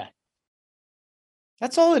my bet.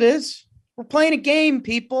 That's all it is. We're playing a game,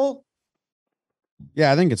 people.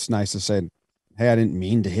 Yeah, I think it's nice to say, hey, I didn't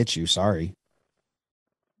mean to hit you. Sorry.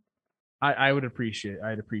 I'd appreciate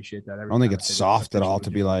that. I don't think it's soft at all to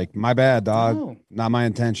be like, my bad, dog. No. Not my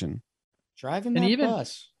intention. Driving that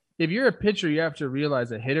bus. If you're a pitcher, you have to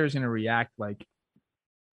realize a hitter is going to react like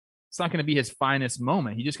it's not going to be his finest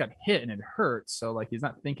moment. He just got hit and it hurts. So like, he's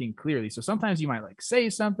not thinking clearly. So sometimes you might like say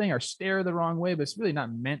something or stare the wrong way, but it's really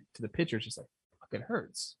not meant to the pitcher. It's just like, fuck, it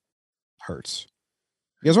hurts. Hurts.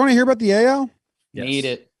 You guys want to hear about the AL? Yes. Need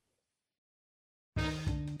it.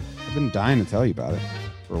 I've been dying to tell you about it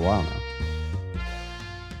for a while now.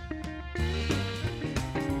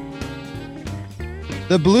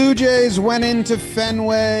 The Blue Jays went into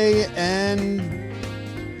Fenway and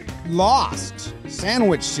lost.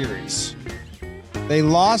 Sandwich series. They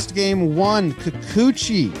lost game 1.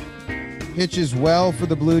 Kikuchi pitches well for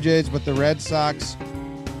the Blue Jays, but the Red Sox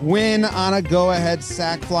win on a go-ahead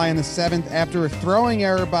sac fly in the 7th after a throwing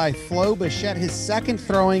error by Flo Bichette, his second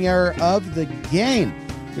throwing error of the game.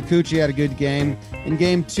 Kikuchi had a good game. In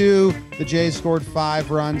game 2, the Jays scored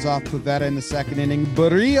 5 runs off Pivetta in the 2nd inning.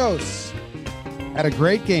 Barrios had a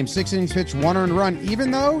great game. 6 innings pitched, 1 earned run.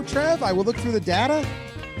 Even though, Trev, I will look through the data,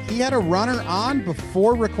 he had a runner on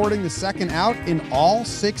before recording the second out in all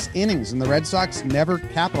 6 innings, and the Red Sox never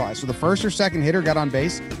capitalized. So the first or second hitter got on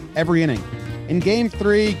base every inning. In game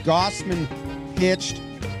 3, Gausman pitched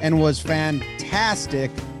and was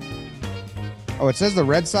fantastic. Oh, it says the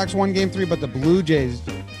Red Sox won game 3, but the Blue Jays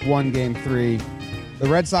won game 3. The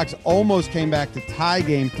Red Sox almost came back to tie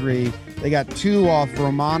game 3. They got 2 off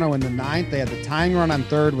Romano in the 9th. They had the tying run on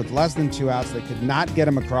 3rd with less than 2 outs. They could not get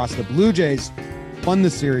him across. The Blue Jays won the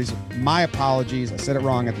series. My apologies. I said it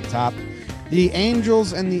wrong at the top. The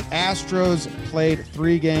Angels and the Astros played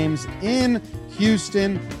 3 games in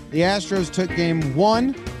Houston. The Astros took game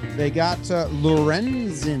 1. They got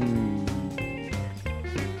Lorenzen.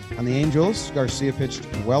 On the Angels, Garcia pitched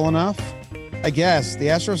well enough. I guess the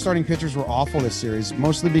Astros starting pitchers were awful this series,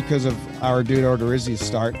 mostly because of our dude Odorizzi's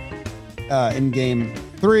start in game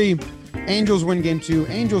 3. Angels win game 2.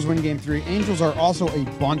 Angels win game 3. Angels are also a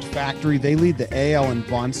bunt factory. They lead the AL in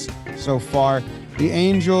bunts so far. The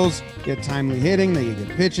Angels get timely hitting. They get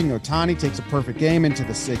pitching. Ohtani takes a perfect game into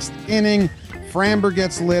the 6th inning. Framber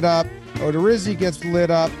gets lit up. Odorizzi gets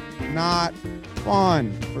lit up. Not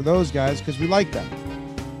fun for those guys because we like them.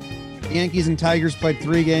 The Yankees and Tigers played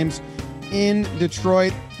 3 games in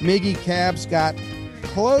Detroit. Miggy Cabs got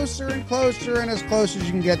closer and closer and as close as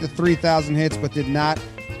you can get to 3,000 hits, but did not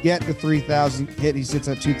get the 3,000 hit. He sits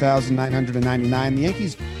at 2,999. The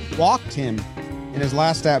Yankees walked him in his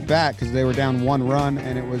last at bat because they were down 1 run,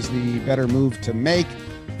 and it was the better move to make.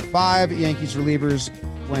 5 Yankees relievers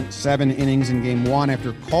went 7 innings in game 1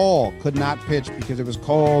 after Cole could not pitch because it was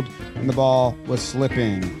cold and the ball was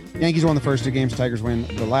slipping. Yankees won the first 2 games. Tigers win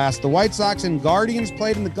the last. The White Sox and Guardians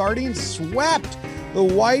played, and the Guardians swept the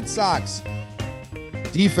White Sox.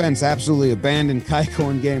 Defense absolutely abandoned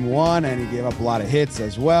Keiko in game 1, and he gave up a lot of hits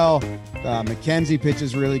as well. McKenzie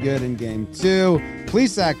pitches really good in game 2.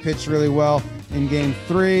 Plesac pitched really well in game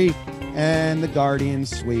 3, and the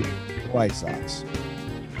Guardians sweep the White Sox.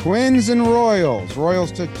 Twins and Royals.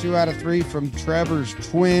 Royals took 2 out of 3 from Trevor's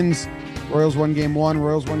Twins. Royals won game 1.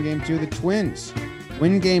 Royals won game 2. The Twins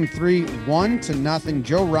win game 3, 1-0.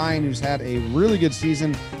 Joe Ryan, who's had a really good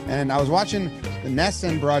season, and I was watching the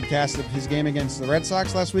NESN broadcast of his game against the Red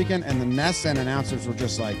Sox last weekend, and the NESN announcers were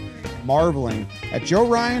just like marveling at Joe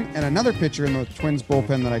Ryan and another pitcher in the Twins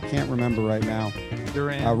bullpen that I can't remember right now.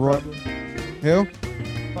 Duran. Who?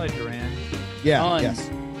 Probably Duran. Yeah, yes.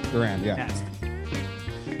 Duran, yeah.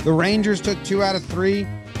 The Rangers took 2 out of 3.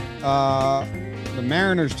 The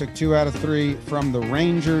Mariners took 2 out of 3 from the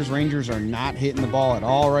Rangers. Rangers are not hitting the ball at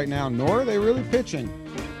all right now, nor are they really pitching.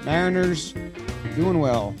 Mariners doing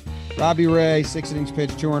well. Robbie Ray, 6 innings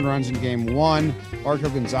pitched, 2 earned runs in game 1. Marco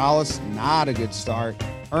Gonzalez, not a good start.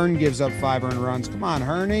 Hearn gives up 5 earned runs. Come on,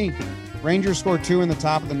 Hearnie. Rangers score 2 in the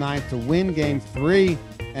top of the 9th to win game 3.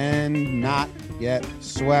 and not get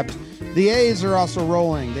swept. The A's are also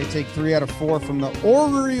rolling. They take 3 out of 4 from the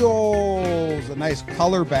Orioles. A nice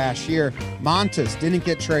color bash here. Montas didn't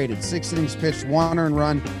get traded. 6 innings pitched, 1 earned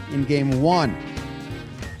run in game 1.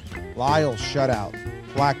 Lyles shutout.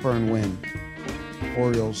 Blackburn win.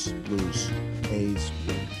 Orioles lose. A's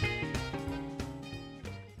win.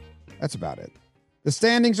 That's about it. The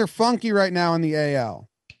standings are funky right now in the AL.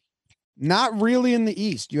 Not really in the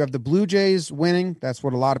East. You have the Blue Jays winning. That's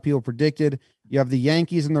what a lot of people predicted. You have the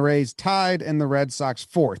Yankees and the Rays tied and the Red Sox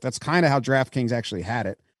 4th. That's kind of how DraftKings actually had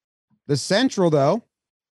it. The Central, though,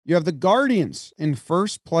 you have the Guardians in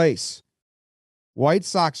first place. White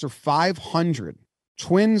Sox are 500.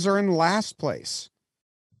 Twins are in last place.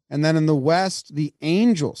 And then in the West, the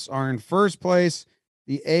Angels are in first place.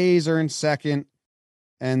 The A's are in second.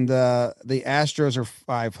 And the Astros are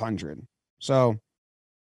 500. So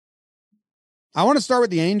I want to start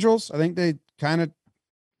with the Angels. I think they kind of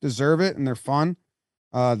deserve it and they're fun.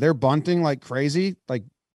 They're bunting like crazy, like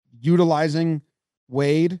utilizing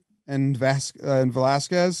Wade and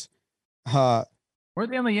Velasquez. Weren't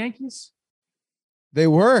they on the Yankees? They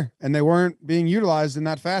were, and they weren't being utilized in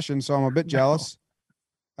that fashion. So I'm a bit jealous.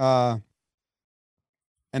 And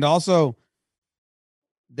also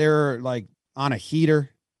they're like on a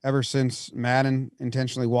heater ever since Madden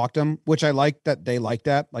intentionally walked them, which I like that they like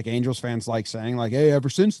that. Like Angels fans like saying like, hey, ever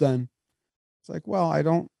since then. It's like, well, I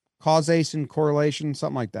don't causation, correlation,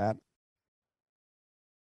 something like that.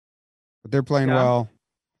 But they're playing well.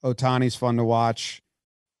 Ohtani's fun to watch.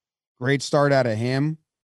 Great start out of him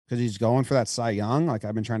because he's going for that Cy Young. Like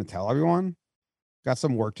I've been trying to tell everyone. Got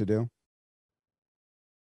some work to do.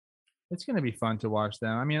 It's going to be fun to watch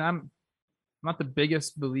them. I mean, I'm not the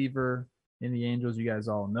biggest believer in the Angels. You guys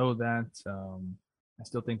all know that. I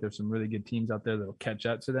still think there's some really good teams out there that'll catch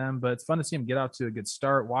up to them, but it's fun to see them get out to a good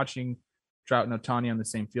start. Watching Trout and Ohtani on the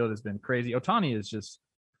same field has been crazy. Ohtani is just,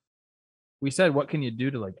 we said, what can you do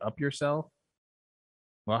to like up yourself?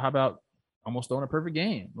 Well, how about almost throwing a perfect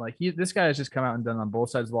game? Like this guy has just come out and done on both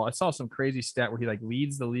sides of the ball. I saw some crazy stat where he like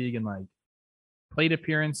leads the league in like plate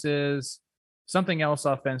appearances, something else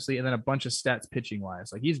offensively, and then a bunch of stats pitching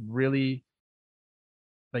wise. Like he's really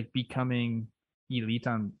like becoming elite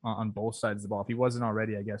on both sides of the ball. If he wasn't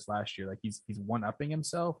already, I guess last year, like he's one-upping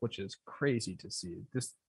himself, which is crazy to see.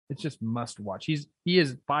 It's just must watch. He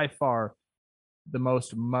is by far the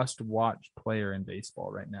most must watch player in baseball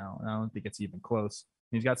right now. And I don't think it's even close.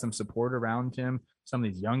 He's got some support around him. Some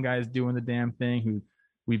of these young guys doing the damn thing who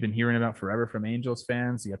we've been hearing about forever from Angels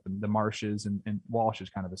fans. You got the Marshes and Walsh has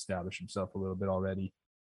kind of established himself a little bit already.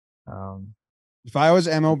 If I was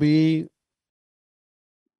MLB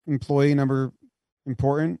employee number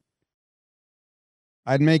important,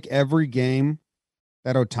 I'd make every game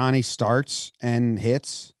that Ohtani starts and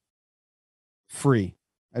hits free.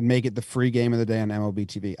 I'd make it the free game of the day on MLB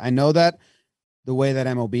TV. I know that the way that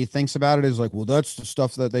MLB thinks about it is like, well, that's the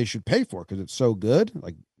stuff that they should pay for because it's so good.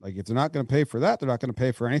 Like if they're not going to pay for that, they're not going to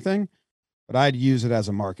pay for anything. But I'd use it as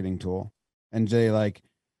a marketing tool and say like,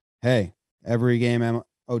 hey, every game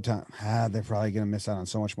Ohtani, they're probably going to miss out on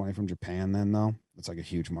so much money from Japan then though. It's like a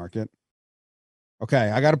huge market. Okay,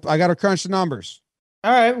 I got to crunch the numbers.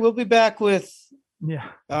 All right, we'll be back with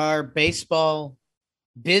our baseball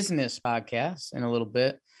business podcast in a little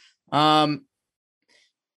bit.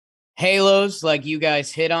 Halos, like you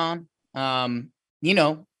guys hit on,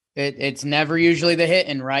 it's never usually the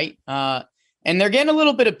hitting, right? And they're getting a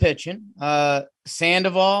little bit of pitching.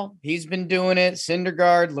 Sandoval, he's been doing it.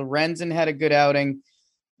 Syndergaard, Lorenzen had a good outing.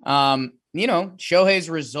 Shohei's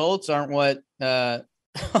results aren't what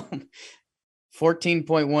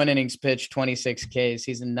 14.1 innings pitched, 26 Ks.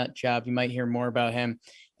 He's a nut job. You might hear more about him.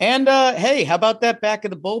 And hey, how about that back of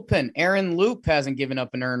the bullpen? Aaron Loop hasn't given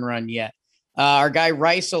up an earned run yet. Our guy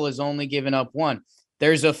Reisel has only given up one.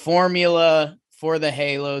 There's a formula for the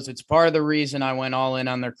Halos. It's part of the reason I went all in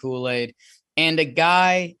on their Kool-Aid. And a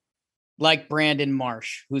guy like Brandon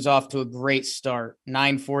Marsh, who's off to a great start,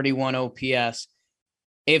 941 OPS.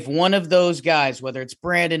 If one of those guys, whether it's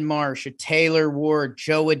Brandon Marsh, a Taylor Ward,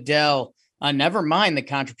 Joe Adell, never mind the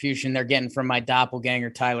contribution they're getting from my doppelganger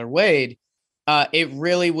Tyler Wade, it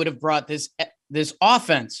really would have brought this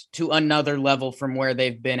offense to another level from where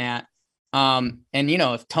they've been at.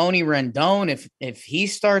 If Tony Rendon, if he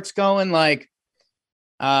starts going like,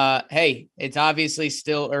 hey, it's obviously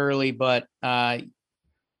still early, but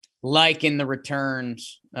liking the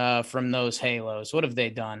returns from those Halos. What have they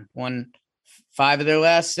done? Won 5 of their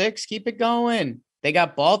last 6. Keep it going. They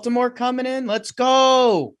got Baltimore coming in. Let's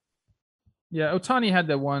go. Yeah, Ohtani had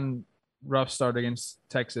that one rough start against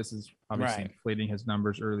Texas, is obviously inflating his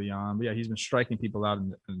numbers early on. But yeah, he's been striking people out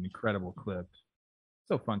in an incredible clip.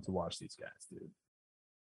 So fun to watch these guys, dude.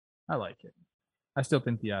 I like it. I still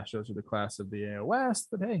think the Astros are the class of the AL West,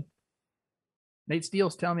 but hey, Nate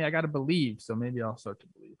Steele's telling me I got to believe, so maybe I'll start to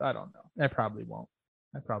believe. I don't know. I probably won't.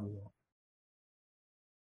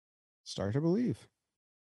 Start to believe.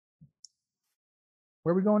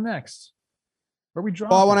 Where are we going next? Where are we drawing?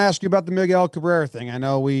 Well, I want to ask you about the Miguel Cabrera thing. I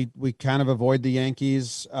know we kind of avoid the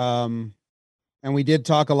Yankees, and we did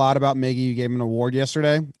talk a lot about Miggy. You gave him an award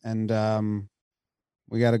yesterday, and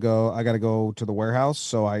we got to go. I got to go to the warehouse.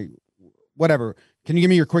 So whatever. Can you give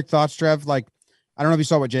me your quick thoughts, Trev? Like, I don't know if you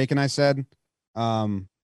saw what Jake and I said.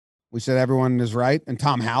 We said everyone is right, and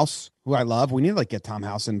Tom House, who I love, we need to like get Tom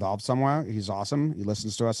House involved somewhere. He's awesome. He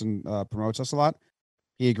listens to us and promotes us a lot.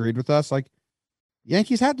 He agreed with us. Like,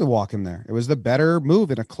 Yankees had to walk him there. It was the better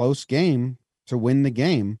move in a close game to win the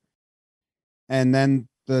game. And then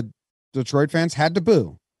the Detroit fans had to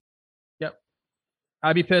boo. Yep.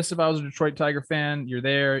 I'd be pissed if I was a Detroit Tiger fan. You're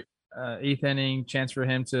there, 8th inning, chance for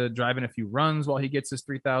him to drive in a few runs while he gets his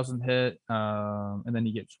 3,000 hit, and then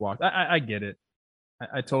he gets walked. I get it.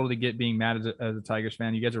 I totally get being mad as a Tigers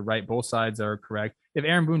fan. You guys are right. Both sides are correct. If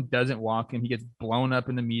Aaron Boone doesn't walk him, he gets blown up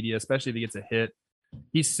in the media, especially if he gets a hit.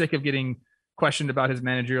 He's sick of getting questioned about his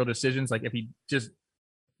managerial decisions. Like, if he just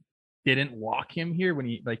didn't walk him here when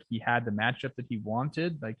he had the matchup that he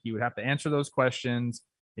wanted, like, he would have to answer those questions.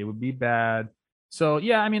 It would be bad. So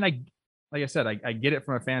yeah, I mean, like I said, I get it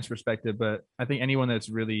from a fan's perspective, but I think anyone that's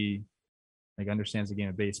really like understands the game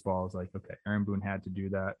of baseball is like, okay, Aaron Boone had to do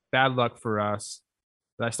that. Bad luck for us.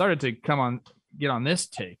 But I started to get on this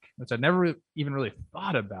take, which I never even really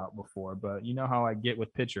thought about before, but you know how I get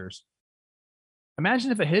with pitchers.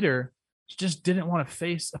 Imagine if a hitter just didn't want to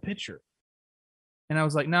face a pitcher. And I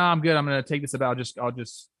was like, no, I'm good. I'm going to take this about. I'll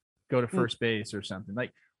just go to first base or something.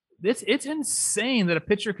 Like, it's insane that a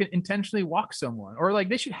pitcher could intentionally walk someone, or like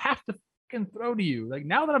they should have to fucking throw to you. Like,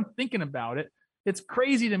 now that I'm thinking about it, it's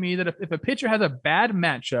crazy to me that if a pitcher has a bad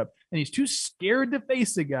matchup and he's too scared to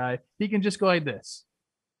face a guy, he can just go like this.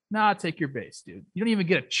 Nah, take your base, dude. You don't even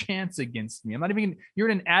get a chance against me. You're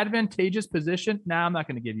in an advantageous position. Nah, I'm not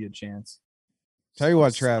going to give you a chance. Tell you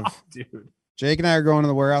what, Trev, dude. Jake and I are going to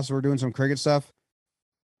the warehouse. We're doing some cricket stuff.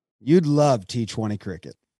 You'd love T20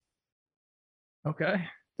 cricket. Okay.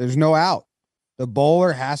 There's no out. The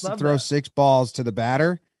bowler has to throw 6 balls to the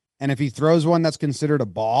batter. And if he throws one that's considered a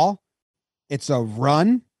ball, it's a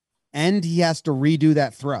run, and he has to redo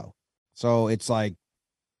that throw. So it's like,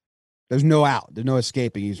 there's no out. There's no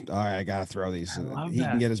escaping. He's all right. I got to throw these. He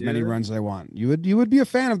can get as many runs as I want. You would be a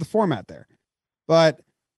fan of the format there, but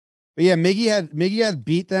yeah, Miggy had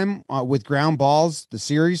beat them with ground balls the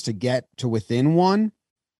series to get to within 1,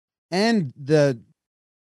 and the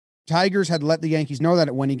Tigers had let the Yankees know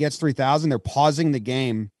that when he gets 3,000, they're pausing the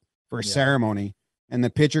game for a ceremony, and the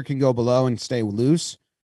pitcher can go below and stay loose.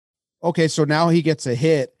 Okay, so now he gets a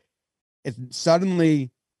hit. It's suddenly,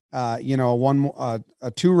 a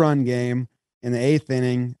 2-run game in the 8th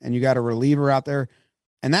inning, and you got a reliever out there,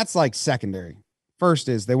 and that's like secondary. First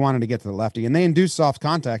is they wanted to get to the lefty, and they induced soft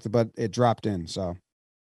contact, but it dropped in. So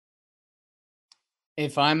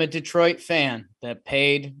if I'm a Detroit fan that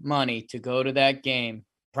paid money to go to that game,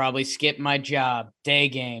 probably skip my job, day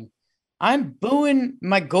game, I'm booing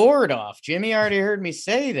my gourd off. Jimmy already heard me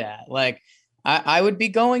say that. Like, I would be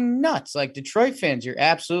going nuts. Like, Detroit fans, you're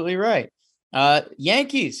absolutely right.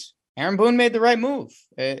 Yankees, Aaron Boone made the right move.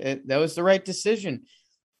 That was the right decision.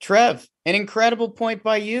 Trev, an incredible point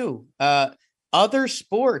by you. Other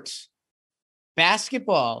sports,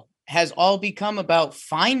 basketball has all become about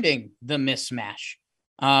finding the mismatch.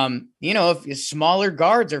 If smaller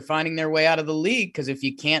guards are finding their way out of the league, because if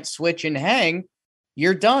you can't switch and hang,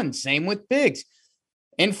 you're done. Same with bigs.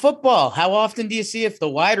 In football, how often do you see if the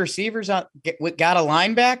wide receivers got a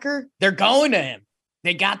linebacker, they're going to him.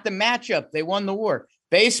 They got the matchup. They won the war.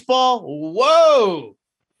 Baseball, whoa.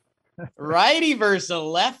 Righty versus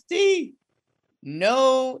lefty?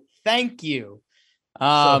 No, thank you.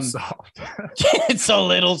 So soft. It's a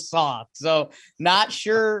little soft. So not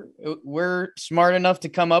sure we're smart enough to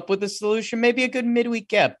come up with a solution. Maybe a good midweek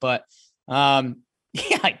get, but don't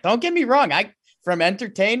get me wrong. From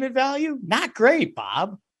entertainment value, not great,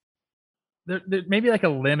 Bob. There may be like a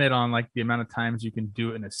limit on like the amount of times you can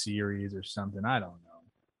do it in a series or something. I don't know.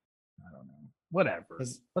 Whatever.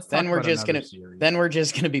 Then we're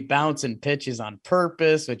just gonna be bouncing pitches on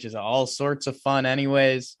purpose, which is all sorts of fun,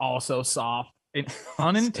 anyways. Also soft.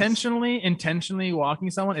 Intentionally walking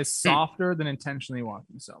someone is softer than intentionally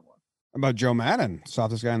walking someone. About Joe Madden,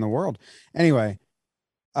 softest guy in the world. Anyway,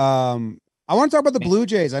 I want to talk about the Blue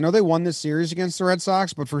Jays. I know they won this series against the Red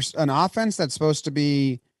Sox, but for an offense that's supposed to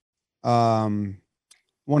be one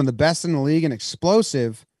one of the best in the league and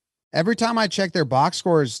explosive. Every time I check their box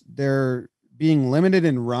scores, they're being limited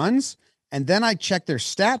in runs. And then I check their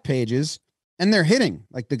stat pages and they're hitting.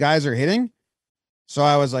 Like the guys are hitting. So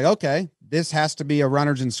I was like, okay, this has to be a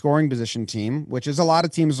runners in scoring position team, which is a lot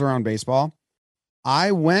of teams around baseball.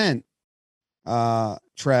 I went,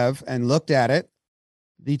 Trev, and looked at it.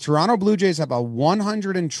 The Toronto Blue Jays have a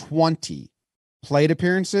 120 plate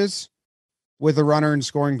appearances with a runner in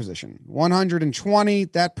scoring position. 120,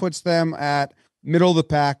 that puts them at middle of the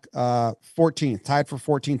pack, 14th, tied for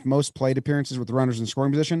 14th most plate appearances with runners in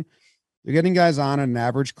scoring position. They're getting guys on at an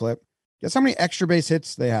average clip. Guess how many extra base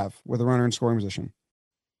hits they have with a runner in scoring position?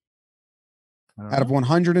 Out of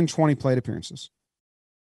 120 plate appearances.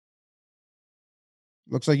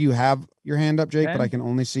 Looks like you have your hand up, Jake, 10? but I can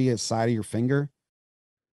only see a side of your finger.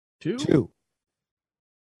 2.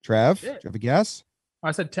 Trev, do you have a guess?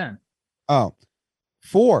 I said 10. Oh,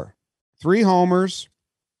 4. 3 homers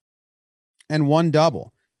and 1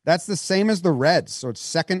 double. That's the same as the Reds, so it's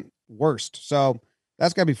second worst. So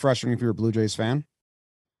that's got to be frustrating if you're a Blue Jays fan.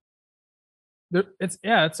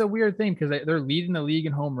 It's a weird thing because they're leading the league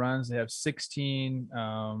in home runs. They have 16.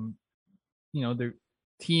 Their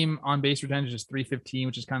team on base percentage is 315,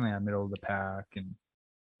 which is kind of in the middle of the pack, and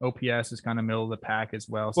OPS is kind of middle of the pack as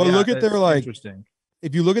well. So look at their interesting.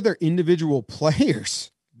 If you look at their individual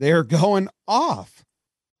players, they're going off.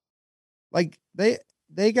 Like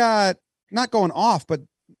they got not going off, but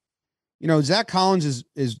Zach Collins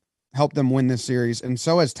is helped them win this series, and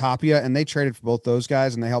so has Tapia, and they traded for both those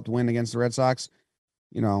guys, and they helped win against the Red Sox.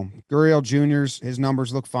 Gurriel Jr.'s his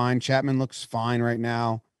numbers look fine. Chapman looks fine right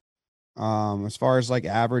now. As far as like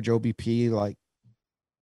average OBP, like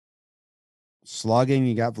slugging,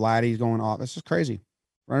 you got Vladdy going off. It's just crazy.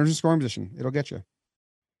 Runners in scoring position, it'll get you.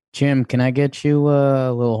 Jim, can I get you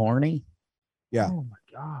a little horny? Yeah. Oh my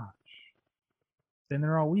gosh. Been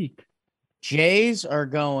there all week. Jays are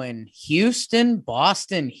going Houston,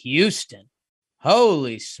 Boston, Houston.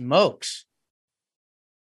 Holy smokes.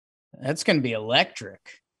 That's going to be electric.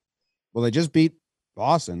 Well, they just beat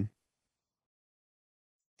Boston.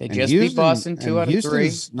 They just beat Boston 2 out of 3.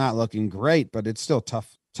 Houston's not looking great, but it's still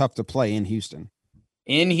tough to play in Houston.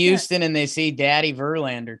 In Houston, and they see Daddy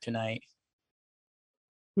Verlander tonight.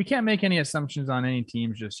 We can't make any assumptions on any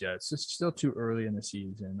teams just yet. It's just still too early in the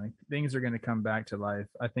season. Like things are going to come back to life.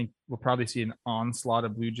 I think we'll probably see an onslaught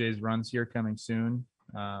of Blue Jays runs here coming soon.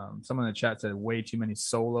 Someone in the chat said way too many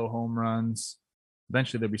solo home runs.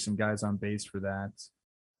 Eventually there'll be some guys on base for that.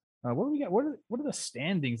 What do we got? What are the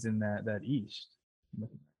standings in that East?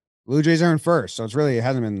 Blue Jays are in first, so it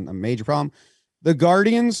hasn't been a major problem. The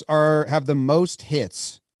Guardians have the most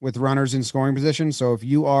hits with runners in scoring position. So if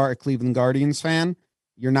you are a Cleveland Guardians fan,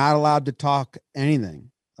 you're not allowed to talk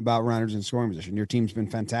anything about runners in scoring position. Your team's been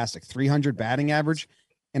fantastic. 300 batting average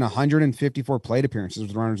and 154 plate appearances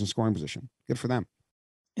with runners in scoring position. Good for them.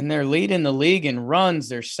 And they're leading the league in runs.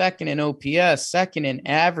 They're second in OPS, second in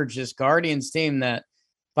average. This Guardians team that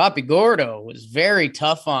Papi Gordo was very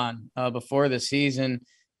tough on before the season.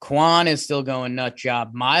 Quan is still going nut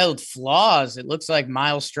job. Mild flaws. It looks like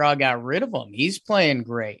Miles Straw got rid of him. He's playing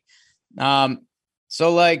great. Man,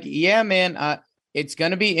 it's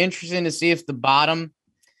going to be interesting to see if the bottom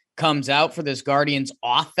comes out for this Guardians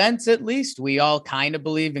offense. At least we all kind of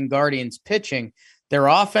believe in Guardians pitching. Their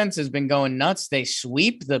offense has been going nuts. They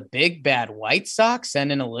sweep the big bad White Sox,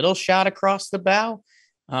 sending a little shot across the bow.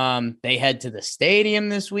 They head to the stadium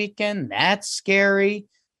this weekend. That's scary.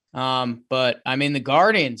 But I mean, the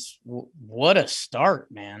Guardians, what a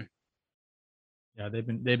start, man. Yeah, they've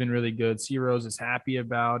been really good. C Rose is happy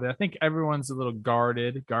about it. I think everyone's a little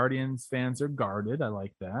guarded. Guardians fans are guarded. I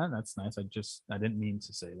like that. That's nice. I didn't mean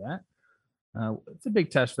to say that. It's a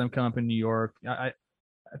big test for them coming up in New York. I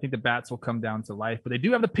think the bats will come down to life, but they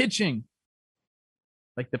do have the pitching.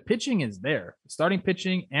 Like the pitching is there. Starting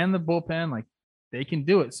pitching and the bullpen, like they can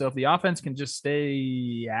do it. So if the offense can just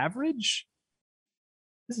stay average,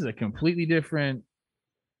 this is a completely different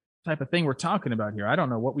type of thing we're talking about here. I don't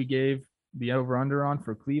know what we gave the over-under on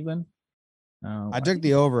for Cleveland. I took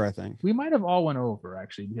the over, I think. We might have all went over,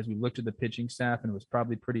 actually, because we looked at the pitching staff and it was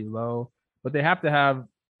probably pretty low. But they have to have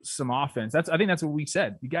some offense. I think that's what we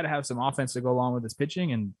said. You got to have some offense to go along with this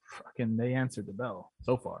pitching, and fucking they answered the bell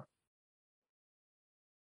so far.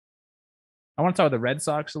 I want to talk about the Red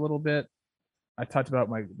Sox a little bit. I talked about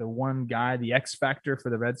the one guy, the X factor for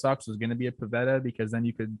the Red Sox was going to be a Pivetta, because then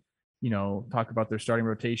you could, talk about their starting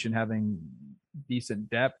rotation having decent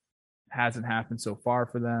depth. Hasn't happened so far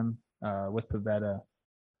for them with Pivetta.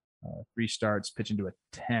 3 starts, pitching to a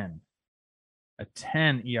 10. a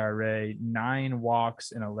 10 ERA, 9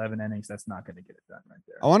 walks in 11 innings. That's not going to get it done right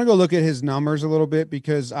there. I want to go look at his numbers a little bit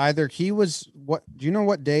because either he was what? Do you know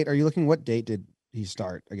what date? Are you looking? What date did he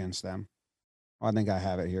start against them? Oh, I think I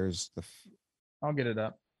have it here. Is the? I'll get it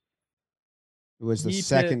up. It was the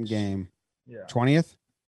second game. Yeah. 20th.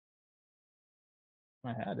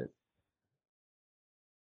 I had it.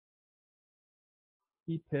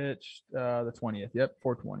 He pitched the 20th. Yep,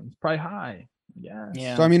 420. It's probably high.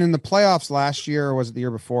 Yeah. So I mean, in the playoffs last year, or was it the year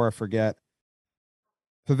before? I forget.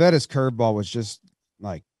 Pavetta's curveball was just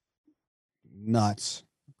like nuts,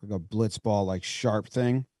 like a blitz ball, like sharp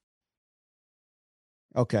thing.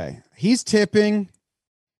 Okay, he's tipping,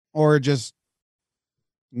 or just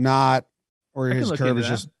not, or his curve is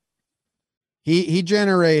just. He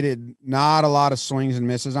generated not a lot of swings and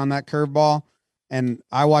misses on that curveball, and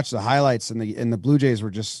I watched the highlights, and the Blue Jays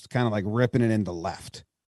were just kind of like ripping it into left.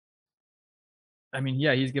 I mean,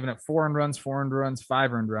 yeah, he's given up 4 earned runs,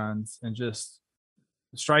 5 earned runs, and just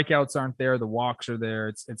the strikeouts aren't there. The walks are there.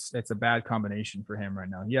 It's a bad combination for him right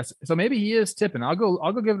now. Yes, so maybe he is tipping. I'll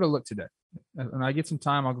go give it a look today. When I get some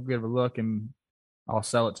time, I'll go give it a look, and I'll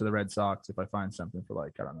sell it to the Red Sox if I find something for,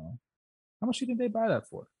 like, I don't know, how much do you think they buy that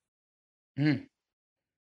for? I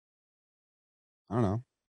don't know.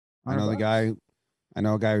 I know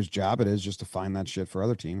a guy whose job it is just to find that shit for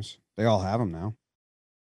other teams. They all have them now.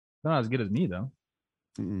 Not as good as me though.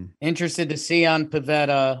 Interested to see on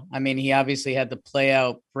Pivetta. I mean, he obviously had the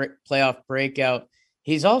playoff breakout.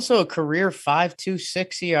 He's also a career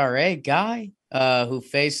 5.26 ERA guy who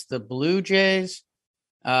faced the Blue Jays,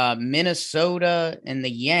 Minnesota, and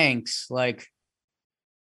the Yanks. Like,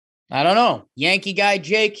 I don't know. Yankee guy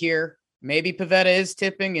Jake here. Maybe Pivetta is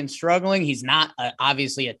tipping and struggling. He's not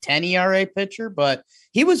obviously a 10 ERA pitcher, but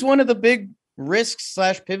he was one of the big risks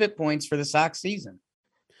 / pivot points for the Sox season.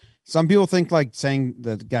 Some people think like saying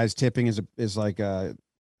that guy's tipping is like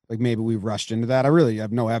maybe we rushed into that. I really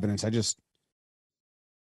have no evidence.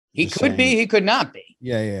 He could be, he could not be.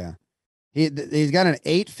 Yeah. He's got an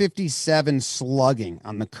 857 slugging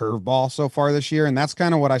on the curveball so far this year, and that's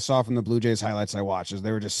kind of what I saw from the Blue Jays highlights I watched. Is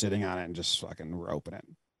they were just sitting on it and just fucking roping it.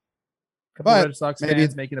 A couple of Red Sox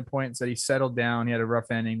fans making a point and said he settled down. He had a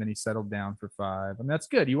rough inning, then he settled down for 5. I mean, that's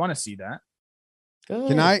good. You want to see that.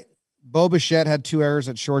 Good. Bo Bichette had 2 errors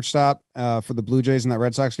at shortstop for the Blue Jays in that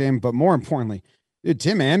Red Sox game. But more importantly, dude,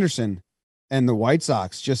 Tim Anderson and the White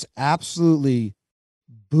Sox just absolutely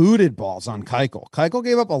booted balls on Keuchel. Keuchel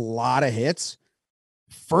gave up a lot of hits.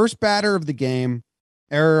 First batter of the game,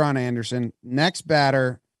 error on Anderson. Next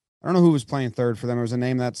batter, I don't know who was playing third for them. It was a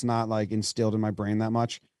name that's not like instilled in my brain that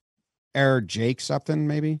much. Error Jake something,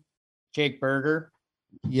 maybe? Jake Berger.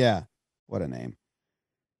 Yeah. What a name.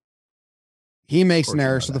 He makes an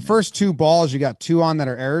error. So the first 2 balls, you got 2 on that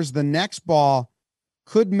are errors. The next ball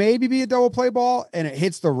could maybe be a double play ball, and it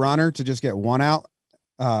hits the runner to just get 1 out,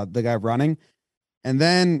 the guy running. And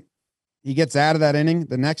then he gets out of that inning.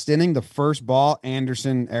 The next inning, the first ball,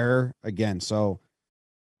 Anderson error again. So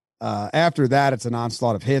after that, it's an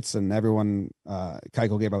onslaught of hits, and everyone,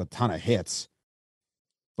 Keuchel gave up a ton of hits.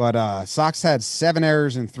 But Sox had 7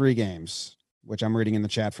 errors in 3 games, which I'm reading in the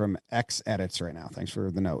chat from X Edits right now. Thanks for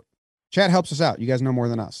the note. Chat helps us out. You guys know more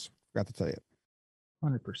than us. Forgot to tell you.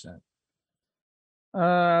 100%.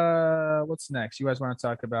 What's next? You guys want to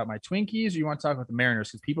talk about my Twinkies, or you want to talk about the Mariners?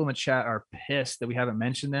 Because people in the chat are pissed that we haven't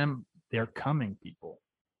mentioned them. They're coming, people.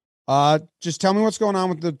 Just tell me what's going on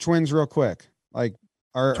with the Twins real quick. Like,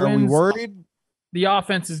 are we worried? The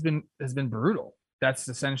offense has been brutal. That's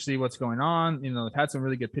essentially what's going on. You know, they've had some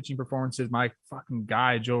really good pitching performances. My fucking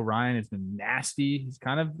guy, Joe Ryan, has been nasty. He's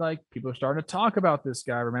kind of like, people are starting to talk about this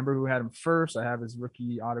guy. Remember who had him first? I have his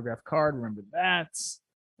rookie autograph card. Remember that.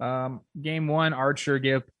 Game 1,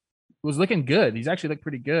 Archer was looking good. He's actually looked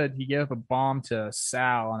pretty good. He gave up a bomb to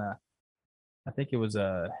Sal on I think it was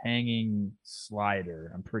a hanging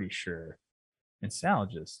slider. I'm pretty sure. And Sal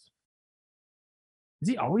has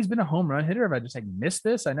he always been a home run hitter? Have I just missed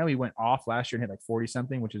this? I know he went off last year and hit 40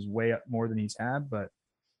 something, which is way up more than he's had, but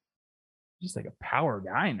just like a power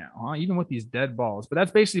guy now, huh? Even with these dead balls. But that's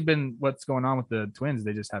basically been what's going on with the Twins.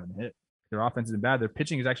 They just haven't hit. Their offense is bad. Their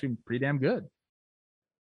pitching is actually pretty damn good.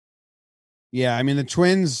 Yeah, I mean the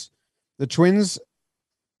Twins,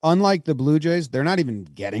 unlike the Blue Jays, they're not even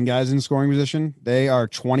getting guys in scoring position. They are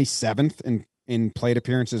 27th in plate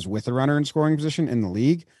appearances with a runner in scoring position in the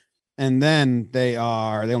league. And then they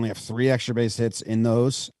only have 3 extra base hits in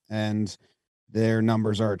those, and their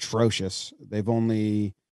numbers are atrocious. They've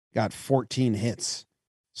only got 14 hits.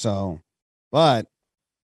 So, but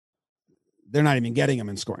they're not even getting them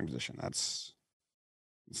in scoring position. It's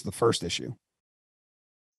the first issue.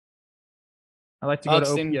 I like to go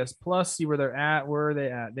to OPS plus, see where they're at. Where are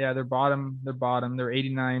they at? Yeah, they're bottom. They're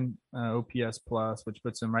 89 OPS plus, which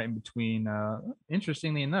puts them right in between.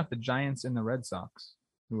 Interestingly enough, the Giants and the Red Sox,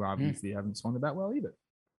 who obviously haven't swung the bat well either.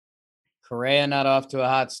 Correa not off to a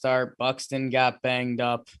hot start. Buxton got banged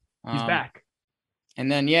up. He's back.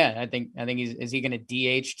 And then I think is he going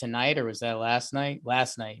to DH tonight, or was that last night?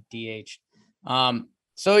 Last night DH.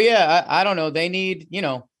 So yeah, I don't know. They need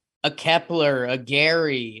a Kepler, a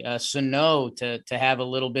Gary, a Sano to have a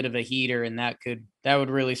little bit of a heater, and that would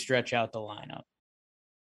really stretch out the lineup.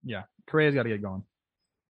 Yeah, Correa's got to get going.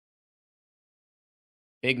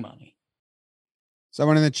 Big money.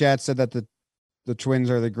 Someone in the chat said that the Twins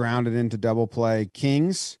are the grounded into double play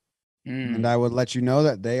Kings, and I would let you know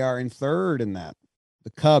that they are in third in that.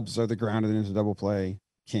 The Cubs are the grounded into double play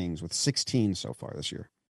Kings with 16 so far this year.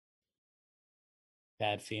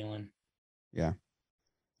 Bad feeling. Yeah.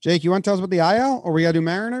 Jake, you want to tell us about the IL, or we got to do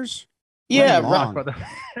Mariners? Yeah,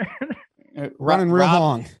 running real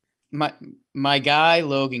long. My guy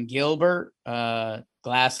Logan Gilbert,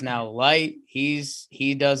 glass now light.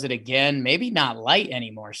 He does it again. Maybe not light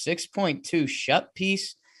anymore. 6.2 shut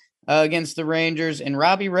piece against the Rangers, and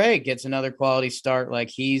Robbie Ray gets another quality start. Like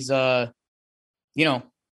he's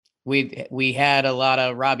we had a lot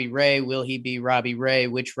of Robbie Ray. Will he be Robbie Ray?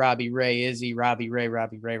 Which Robbie Ray is he? Robbie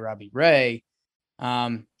Ray.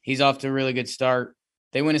 He's off to a really good start.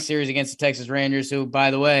 They win a series against the Texas Rangers, who, by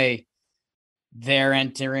the way, they're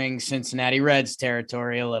entering Cincinnati Reds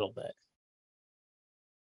territory a little bit.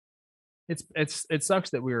 It sucks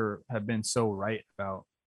that have been so right about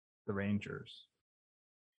the Rangers.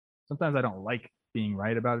 Sometimes I don't like being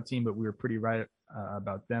right about a team, but we were pretty right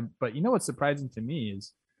about them. But you know what's surprising to me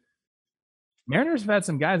is Mariners have had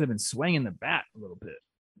some guys that have been swinging the bat a little bit.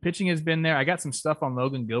 Pitching has been there. I got some stuff on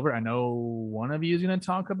Logan Gilbert. I know one of you is going to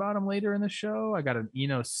talk about him later in the show. I got an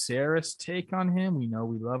Eno Saris take on him. We know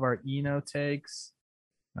we love our Eno takes.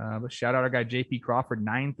 But shout out our guy JP Crawford,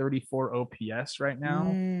 934 OPS right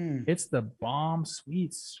now. It's the bomb,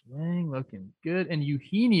 sweet swing, looking good. And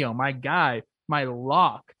Eugenio, my guy, my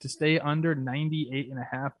lock to stay under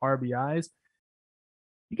 98.5 RBIs.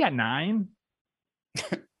 You got 9.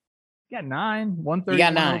 You got 9.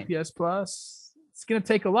 131 OPS plus. It's gonna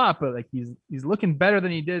take a lot, but like he's looking better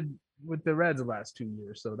than he did with the Reds the last 2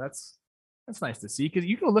 years. So that's nice to see, because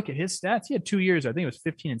you go look at his stats. He had 2 years, I think it was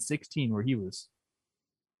 15 and 16, where he was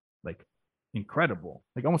like incredible,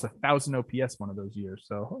 like almost 1,000 OPS one of those years.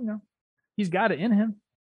 So he's got it in him.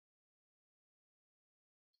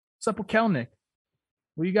 What's up with Kelenic?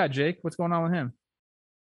 What you got, Jake? What's going on with him?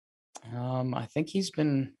 I think he's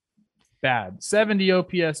been bad. 70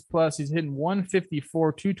 OPS plus. He's hitting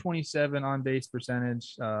 154, 227 on base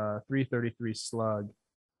percentage, 333 slug.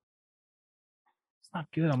 It's not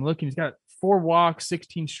good. I'm looking. He's got 4 walks,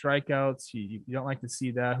 16 strikeouts. You don't like to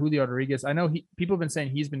see that. Julio Rodriguez. I know people have been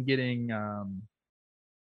saying he's been getting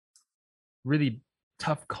really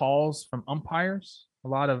tough calls from umpires. A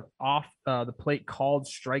lot of off the plate called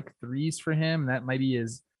strike threes for him. That maybe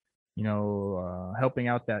is, helping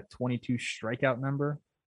out that 22 strikeout number.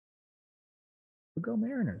 We'll go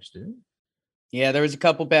Mariners, dude. Yeah, there was a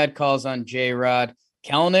couple bad calls on J-Rod.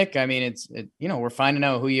 Kelenic, I mean, we're finding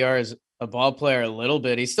out who you are as a ball player a little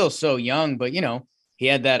bit. He's still so young, but, he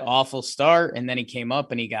had that awful start, and then he came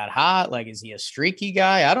up and he got hot. Like, is he a streaky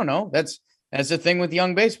guy? I don't know. That's the thing with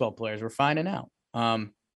young baseball players. We're finding out.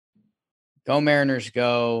 Go Mariners,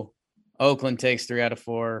 go. Oakland takes 3 out of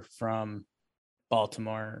 4 from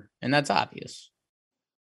Baltimore, and that's obvious.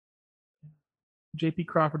 JP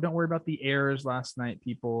Crawford, don't worry about the errors last night,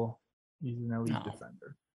 people. He's an elite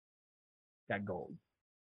defender. Got gold.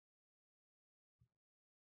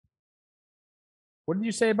 What did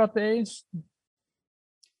you say about the A's?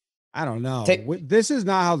 I don't know. This is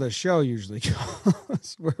not how the show usually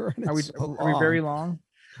goes. Are we very long?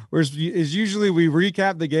 Is usually we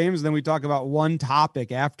recap the games, then we talk about one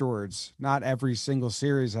topic afterwards. Not every single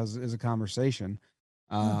series is a conversation.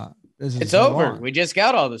 It's over. We just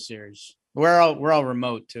got all the series. We're all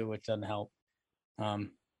remote too, which doesn't help.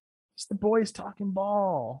 It's the boys talking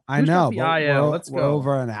ball. I know. Let's go. We're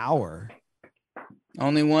over an hour.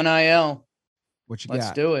 Only one IL. What you Let's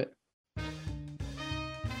got? do it.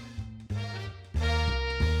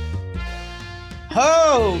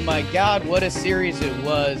 Oh my God, what a series it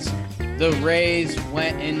was. The Rays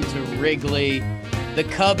went into Wrigley. The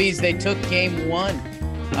Cubbies, they took game 1.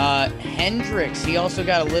 Hendricks, he also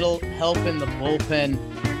got a little help in the bullpen.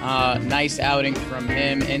 Nice outing from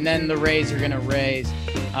him. And then the Rays are going to raise.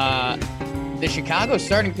 The Chicago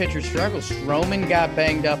starting pitcher struggles. Stroman got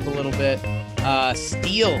banged up a little bit.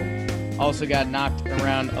 Steele also got knocked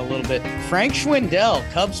around a little bit. Frank Schwindel,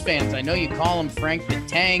 Cubs fans, I know you call him Frank the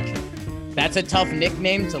Tank. That's a tough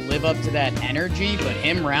nickname to live up to that energy, but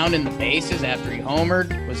him rounding the bases after he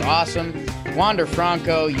homered was awesome. Wander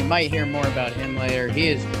Franco, you might hear more about him later. He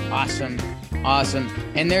is awesome.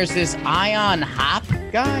 And there's this Ion Hop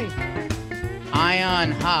guy.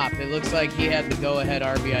 Ion Hop. It looks like he had the go-ahead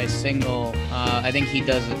RBI single. I think he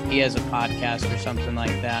has a podcast or something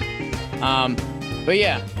like that. But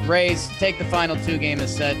yeah, Rays take the final 2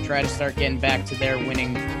 games set, try to start getting back to their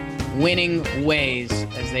winning ways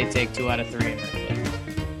as they take 2 out of 3 in Wrigley.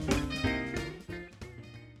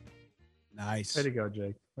 Nice. Way to go,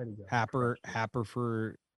 Jake. Way to go. Happer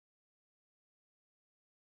for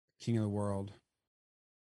King of the World.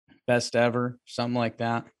 Best ever, something like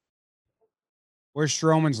that. Where's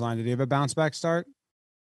Stroman's line? Did he have a bounce back start?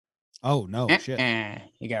 Oh, no, shit.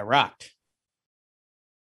 He got rocked.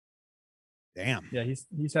 Damn. Yeah,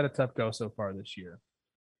 he's had a tough go so far this year.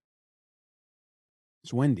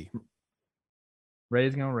 It's windy.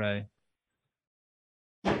 Ray's going Ray.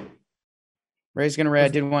 Ray's going to Ray. I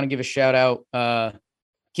did want to give a shout out.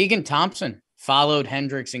 Keegan Thompson followed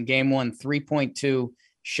Hendricks in game 1, 3.2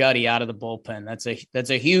 shutty out of the bullpen. That's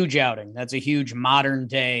a huge outing. That's a huge modern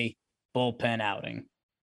day bullpen outing.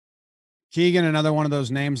 Keegan, another one of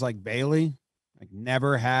those names like Bailey, like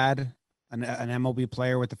never had an MLB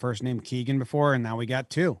player with the first name Keegan before, and now we got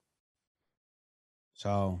 2.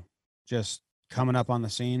 So just coming up on the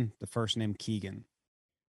scene, the first name Keegan.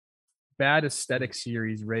 Bad aesthetic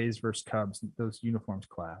series, Rays versus Cubs. Those uniforms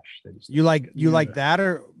clash. You like that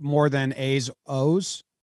or more than A's O's?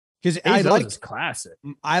 Because I like classic.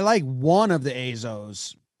 I like one of the A's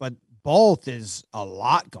O's, but both is a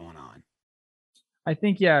lot going on. I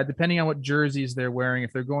think, yeah, depending on what jerseys they're wearing,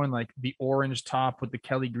 if they're going like the orange top with the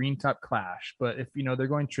Kelly green top, clash. But if, they're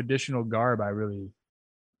going traditional garb,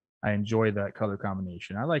 I enjoy that color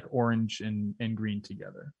combination. I like orange and green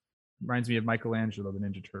together. Reminds me of Michelangelo, the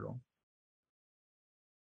Ninja Turtle.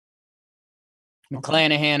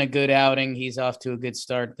 McClanahan, a good outing. He's off to a good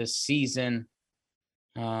start this season.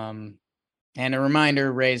 And a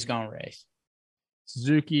reminder, Rays gone Rays.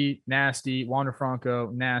 Suzuki, nasty. Wander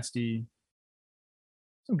Franco, nasty.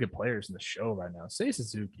 Some good players in the show right now. Say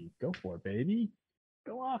Suzuki. Go for it, baby.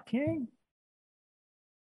 Go off, King.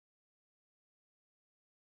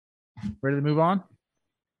 Ready to move on?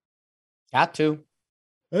 Got to.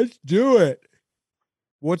 Let's do it.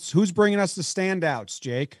 Who's bringing us the standouts,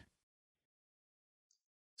 Jake?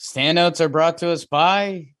 Standouts are brought to us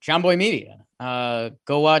by John Boy Media.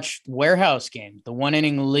 Go watch Warehouse Game, the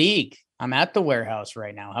 1-inning league. I'm at the Warehouse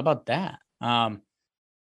right now. How about that?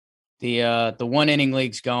 The 1-inning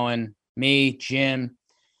league's going. Me, Jim,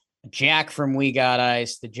 Jack from We Got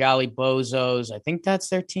Ice, the Jolly Bozos. I think that's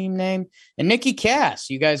their team name. And Nicky Cass.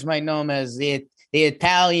 You guys might know him as the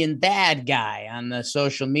Italian bad guy on the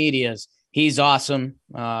social medias. He's awesome.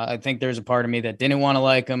 I think there's a part of me that didn't want to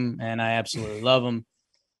like him, and I absolutely love him.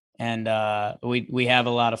 And we have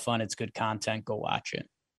a lot of fun. It's good content. Go watch it.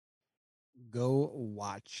 Go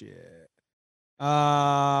watch it.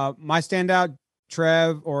 My standout,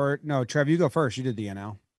 Trev, you go first. You did the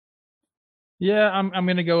NL. Yeah, I'm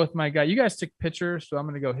going to go with my guy. You guys took pitchers, so I'm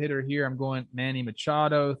going to go hitter here. I'm going Manny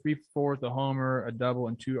Machado, 3 for 4, a homer, a double,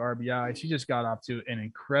 and 2 RBIs. He just got off to an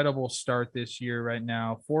incredible start this year right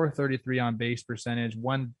now. 433 on base percentage,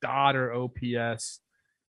 1 daughter OPS.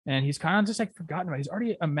 And he's kind of just like forgotten about it. He's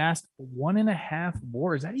already amassed 1.5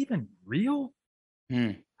 WAR. Is that even real?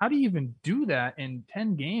 How do you even do that in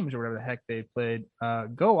 10 games or whatever the heck they played?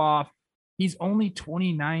 Go off. He's only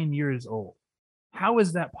 29 years old. How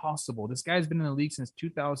is that possible? This guy's been in the league since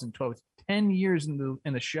 2012. It's 10 years in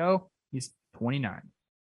the show. He's 29.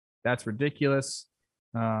 That's ridiculous.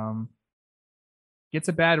 Gets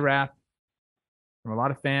a bad rap from a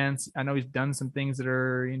lot of fans. I know he's done some things that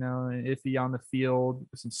are, iffy on the field,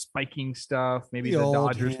 some spiking stuff. Maybe the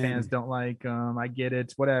Dodgers fans don't like I get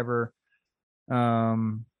it, whatever.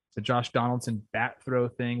 The Josh Donaldson bat throw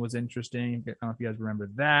thing was interesting. I don't know if you guys remember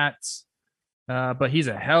that. But he's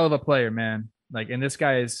a hell of a player, man. And this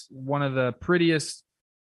guy is one of the prettiest,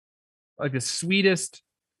 the sweetest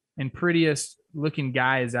and prettiest looking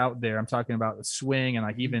guys out there. I'm talking about the swing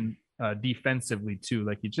and even defensively too.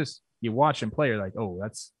 You watch him play, you're like, oh,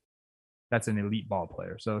 that's an elite ball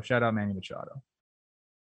player. So shout out Manny Machado.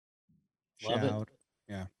 Love it.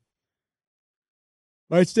 Yeah.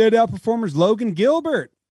 My standout performers, Logan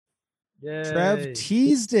Gilbert. Yay. Trev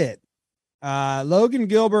teased it. Logan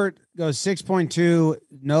Gilbert goes 6.2,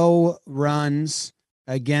 no runs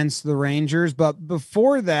against the Rangers. But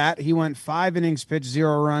before that, he went 5 innings pitched,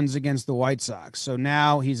 0 runs against the White Sox. So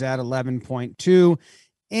now he's at 11.2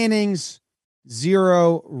 innings,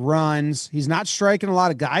 0 runs. He's not striking a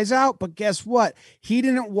lot of guys out, but guess what? He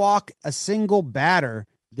didn't walk a single batter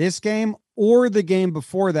this game or the game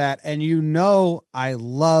before that. And I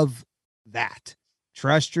love that.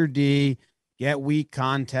 Trust your D, get weak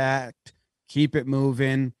contact, keep it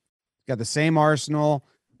moving. Got the same arsenal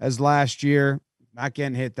as last year. Not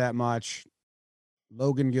getting hit that much.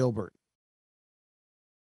 Logan Gilbert.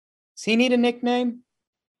 Does he need a nickname?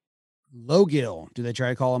 Logil. Do they try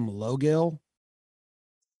to call him Logil?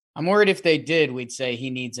 I'm worried if they did, we'd say he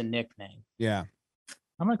needs a nickname. Yeah.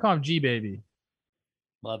 I'm going to call him G-Baby.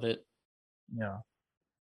 Love it. Yeah.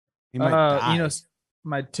 He might die.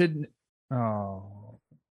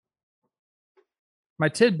 My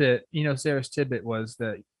tidbit, Sarah's tidbit was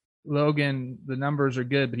that Logan, the numbers are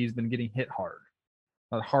good, but he's been getting hit hard.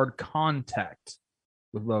 A hard contact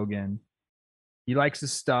with Logan. He likes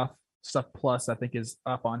his stuff. Stuff plus, I think, is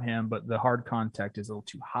up on him, but the hard contact is a little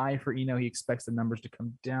too high for Eno. He expects the numbers to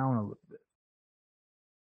come down a little bit.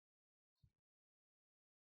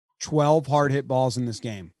 12 hard hit balls in this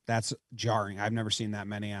game. That's jarring. I've never seen that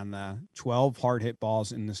many on the 12 hard hit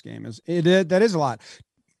balls in this game. That is a lot.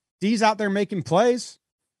 D's out there making plays.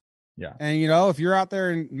 Yeah. And, if you're out there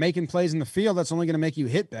and making plays in the field, that's only going to make you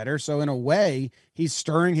hit better. So in a way, he's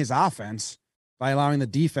stirring his offense by allowing the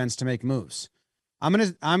defense to make moves. I'm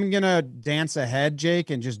gonna dance ahead,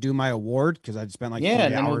 Jake, and just do my award because I spent like 3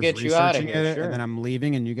 and then hours we'll get you out of here, and then I'm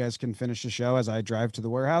leaving, and you guys can finish the show as I drive to the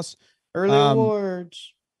warehouse. Early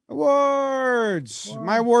awards.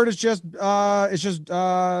 My award is just bunt.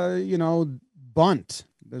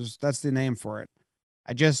 That's the name for it.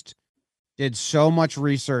 I just did so much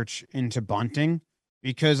research into bunting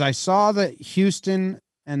because I saw the Houston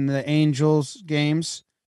and the Angels games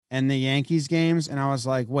and the Yankees games, and I was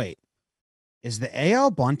like, wait. Is the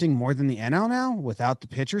AL bunting more than the NL now without the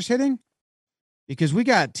pitchers hitting? Because we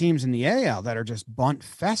got teams in the AL that are just bunt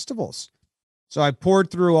festivals. So I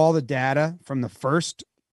poured through all the data from the first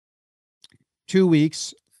 2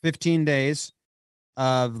 weeks, 15 days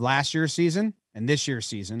of last year's season and this year's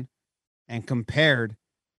season and compared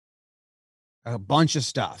a bunch of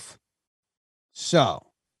stuff. So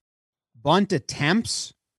bunt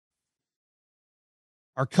attempts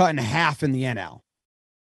are cut in half in the NL.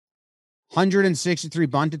 163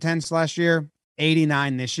 bunt attempts last year,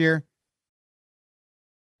 89 this year.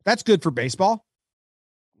 That's good for baseball.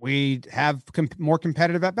 We have more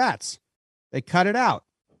competitive at bats. They cut it out.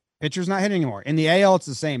 Pitcher's not hitting anymore. In the AL, it's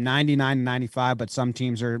the same, 99 and 95, but some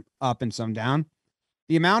teams are up and some down.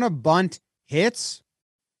 The amount of bunt hits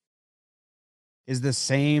is the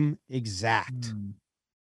same exact.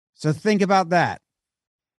 So think about that.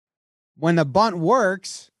 When the bunt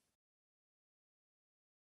works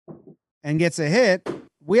and gets a hit,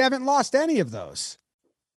 we haven't lost any of those.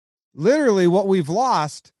 Literally, what we've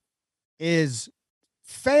lost is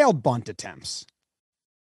failed bunt attempts.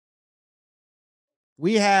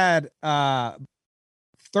 We had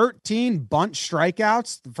 13 bunt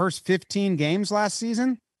strikeouts the first 15 games last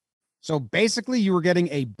season. So basically, you were getting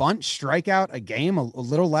a bunt strikeout a game, a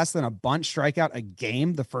little less than a bunt strikeout a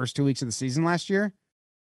game the first 2 weeks of the season last year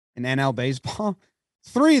in NL baseball.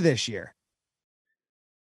 3 this year.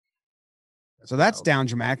 So that's down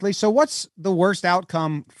dramatically. So what's the worst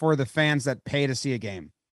outcome for the fans that pay to see a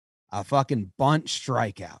game? A fucking bunt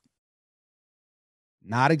strikeout.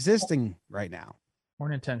 Not existing right now. Or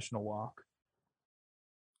an intentional walk.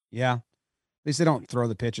 Yeah. At least they don't throw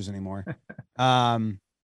the pitches anymore.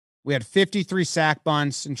 We had 53 sack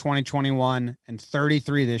bunts in 2021 and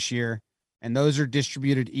 33 this year. And those are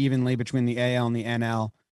distributed evenly between the AL and the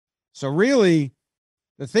NL. So really,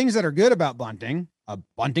 the things that are good about bunting,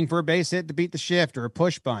 bunting for a base hit to beat the shift or a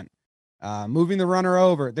push bunt, moving the runner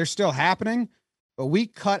over, they're still happening, but we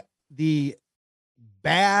cut the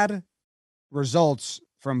bad results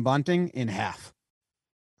from bunting in half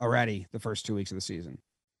already the first 2 weeks of the season.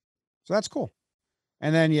 So that's cool.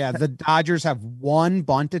 And then, the Dodgers have 1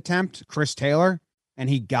 bunt attempt, Chris Taylor, and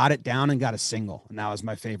he got it down and got a single. And that was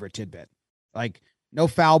my favorite tidbit. Like, no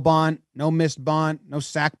foul bunt, no missed bunt, no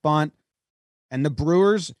sack bunt. And the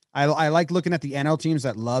Brewers, I like looking at the NL teams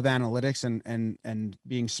that love analytics and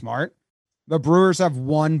being smart. The Brewers have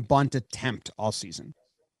 1 bunt attempt all season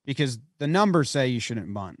because the numbers say you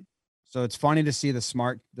shouldn't bunt. So it's funny to see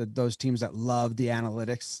those teams that love the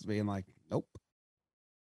analytics being like, nope.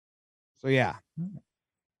 So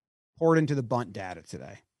poured into the bunt data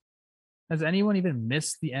today. Has anyone even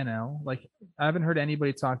missed the NL? Like, I haven't heard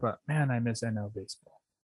anybody talk about, man, I miss NL baseball.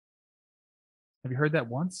 Have you heard that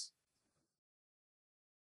once?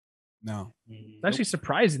 No. It's actually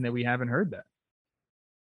surprising that we haven't heard that.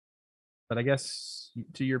 But I guess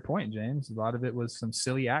to your point, James, a lot of it was some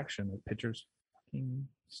silly action with pitchers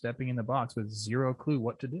stepping in the box with zero clue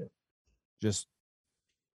what to do. Just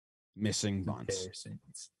missing bunts. Embarrassing.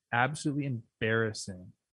 It's absolutely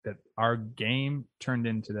embarrassing that our game turned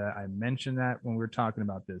into that. I mentioned that when we were talking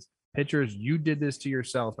about this. Pitchers, you did this to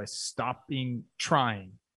yourself by stopping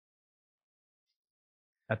trying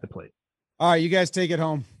at the plate. All right, you guys take it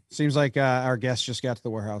home. Seems like our guest just got to the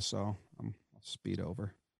warehouse, so I'll speed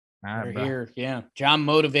over. We're here. Yeah. John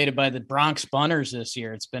motivated by the Bronx Bunners this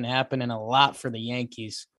year. It's been happening a lot for the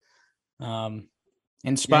Yankees.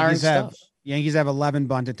 Inspiring stuff. Yankees have 11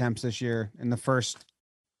 bunt attempts this year. In the first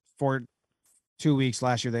 2 weeks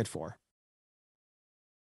last year, they had 4.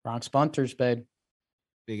 Bronx Bunters, babe.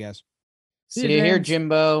 Big ass. See you here,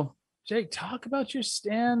 Jimbo. Jake, talk about your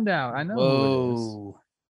standout. I know. Whoa.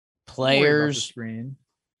 Players.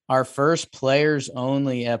 Our first players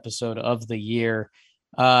only episode of the year.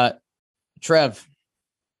 Trev,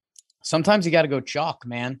 sometimes you got to go chalk,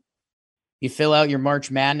 man. You fill out your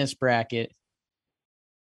March Madness bracket.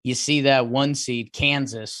 You see that 1 seed,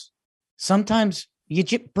 Kansas. Sometimes you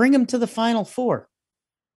bring them to the Final Four.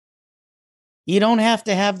 You don't have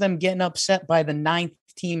to have them getting upset by the 9th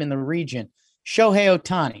team in the region. Shohei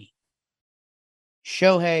Ohtani.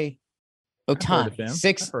 I've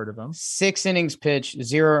heard of him. 6 innings pitched,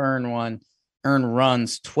 0 earned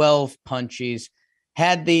runs, 12 punchies.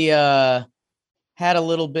 Had a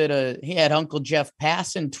little bit of, he had Uncle Jeff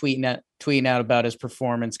Passan tweeting out about his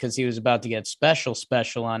performance because he was about to get special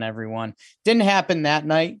on everyone. Didn't happen that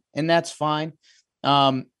night, and that's fine.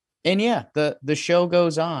 And yeah, the show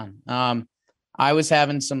goes on. I was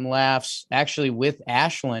having some laughs actually with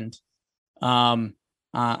Ashland on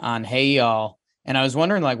Hey Y'all, and I was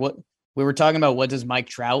wondering what we were talking about. What does Mike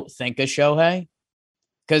Trout think of Shohei?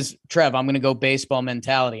 Because Trev, I'm going to go baseball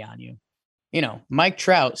mentality on you. You know, Mike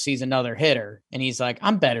Trout sees another hitter and he's like,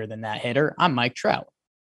 I'm better than that hitter. I'm Mike Trout.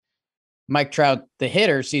 Mike Trout, the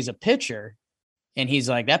hitter, sees a pitcher and he's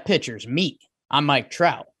like, that pitcher's meat. I'm Mike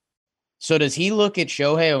Trout. So does he look at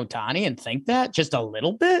Shohei Ohtani and think that just a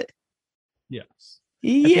little bit? Yes.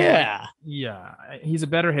 Yeah. Yeah. He's a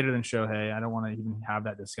better hitter than Shohei. I don't want to even have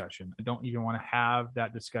that discussion. I don't even want to have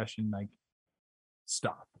that discussion.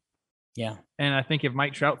 Stop. Yeah. And I think if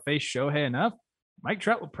Mike Trout faced Shohei enough, Mike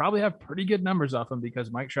Trout will probably have pretty good numbers off him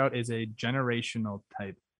because Mike Trout is a generational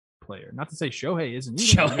type player. Not to say Shohei isn't.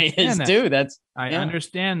 Shohei is too. I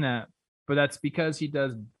understand that, but that's because he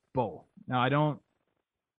does both. Now,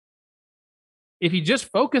 if he just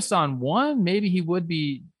focused on one, maybe he would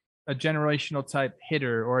be a generational type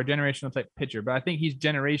hitter or a generational type pitcher. But I think he's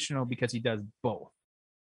generational because he does both.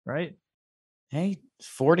 Right? Hey,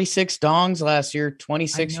 46 dongs last year,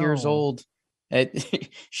 26 years old.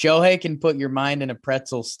 Shohei can put your mind in a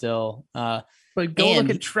pretzel still. But go look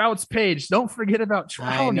at Trout's page. Don't forget about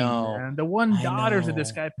Trout. Man. The daughters that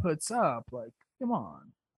this guy puts up. Come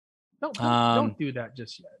on. Don't do that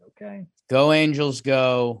just yet, okay? Go Angels,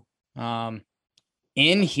 go.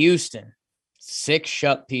 In Houston, 6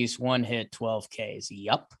 shut piece, 1 hit, 12 Ks.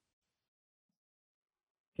 Yup.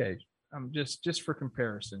 Okay. Just for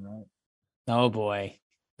comparison, right? Oh boy.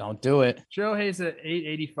 Don't do it. Shohei's at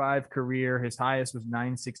 885 career. His highest was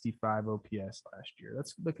 965 OPS last year.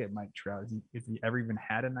 Let's look at Mike Trout. Has he ever even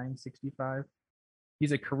had a 965?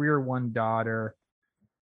 He's a career 1 daughter.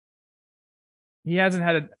 He hasn't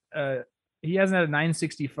had a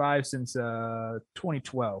 965 since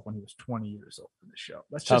 2012 when he was 20 years old for the show.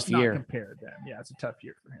 Let's just not compare them. Yeah, it's a tough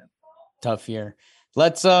year for him. Tough year.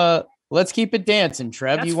 Let's keep it dancing,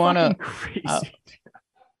 Trev. That's you want to crazy.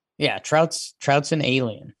 Yeah, Trout's an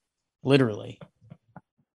alien. Literally.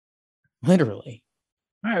 All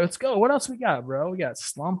right, let's go. What else we got, bro? We got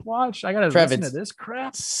Slump Watch. I got to listen to this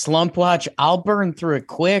crap. Slump Watch. I'll burn through it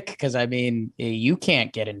quick because, you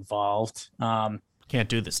can't get involved. Can't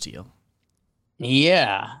do this to you.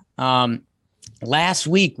 Yeah. Last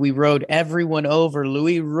week, we rode everyone over.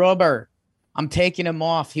 Louis Rubber. I'm taking him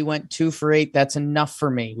off. He went 2 for 8. That's enough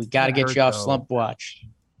for me. We got to get you off Slump Watch.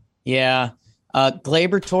 Yeah.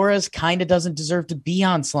 Gleyber Torres kind of doesn't deserve to be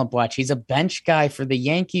on Slump Watch. He's a bench guy for the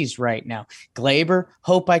Yankees right now. Gleyber,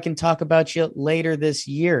 hope I can talk about you later this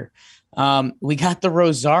year. We got the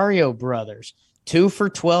Rosario brothers, 2 for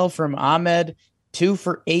 12 from Ahmed, 2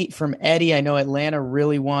 for 8 from Eddie. I know Atlanta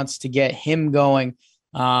really wants to get him going.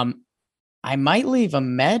 I might leave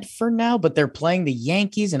Ahmed for now, but they're playing the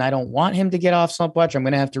Yankees, and I don't want him to get off Slump Watch. I'm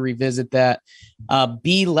going to have to revisit that.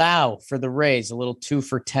 B. Lau for the Rays, a little 2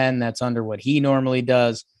 for 10. That's under what he normally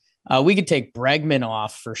does. We could take Bregman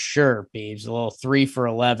off for sure, Beebs, a little 3 for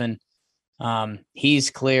 11. He's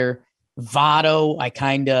clear. Votto, I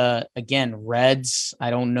kind of, again, Reds, I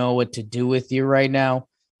don't know what to do with you right now.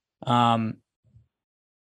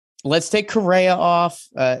 Let's take Correa off.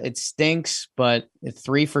 It stinks, but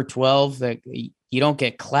 3 for 12, that you don't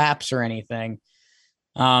get claps or anything.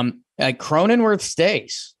 Cronenworth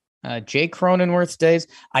stays. Jake Cronenworth stays.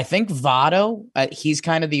 I think Votto, he's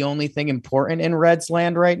kind of the only thing important in Reds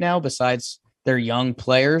land right now besides their young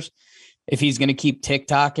players. If he's going to keep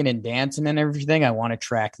TikToking and dancing and everything, I want to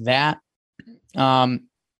track that.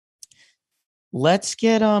 Let's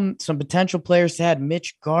get some potential players to add.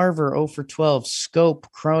 Mitch Garver, 0 for 12. Scope,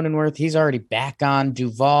 Cronenworth, he's already back on.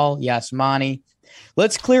 Duvall, Yasmani.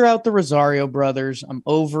 Let's clear out the Rosario brothers. I'm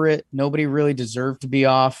over it. Nobody really deserved to be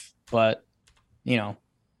off, but,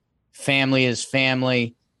 family is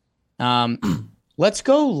family. Let's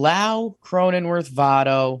go Lau, Cronenworth,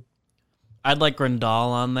 Votto. I'd like Grandal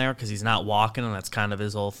on there because he's not walking, and that's kind of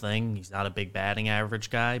his whole thing. He's not a big batting average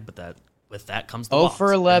guy, but with that comes the 0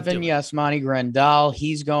 for 11, Yasmani Grandal.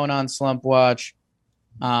 He's going on slump watch.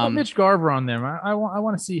 Put Mitch Garver on there. I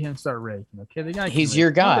want to see him start raking. Okay, the guy. He's your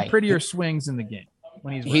guy. One of the prettier swings in the game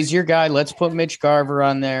when he's your guy. Let's put Mitch Garver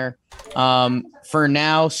on there. For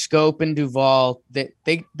now, Scope and Duvall,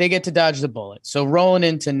 they get to dodge the bullet. So rolling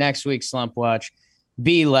into next week's slump watch,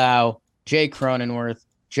 B. Lau, Jay Cronenworth,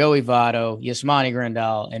 Joey Votto, Yasmani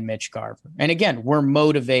Grandal, and Mitch Garver. And again, we're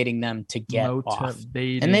motivating them to get off,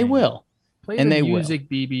 and they will. Play and the music,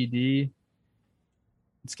 BBD.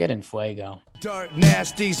 Let's get in Fuego. Dirt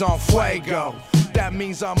Nasty's on Fuego. That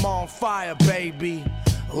means I'm on fire, baby.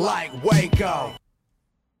 Like Waco.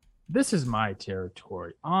 This is my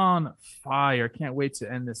territory. On fire. Can't wait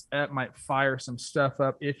to end this up. Might fire some stuff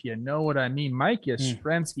up if you know what I mean. Mike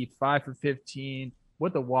Yastrzemski, 5 for 15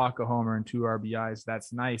 with a walk, a homer, and 2 RBIs.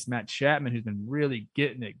 That's nice. Matt Chapman, who's been really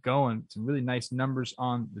getting it going. Some really nice numbers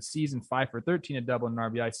on the season. 5 for 13, a double, and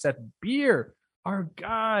an RBI. Seth Beer, our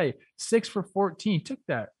guy, 6 for 14. Took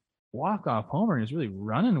that walk-off homer and is really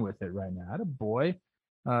running with it right now. Attaboy.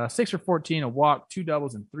 6 for 14, a walk, 2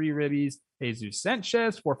 doubles, and 3 ribbies. Jesus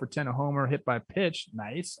Sanchez, 4 for 10, a homer, hit by pitch.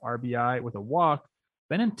 Nice. RBI with a walk.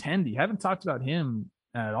 Benintendi, haven't talked about him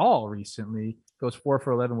at all recently. Goes 4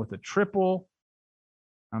 for 11 with a triple.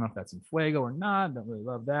 I don't know if that's in Fuego or not. Don't really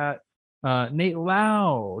love that. Nate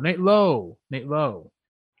Lowe.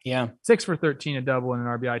 Yeah. 6 for 13, a double, and an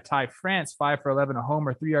RBI. Ty France, 5 for 11, a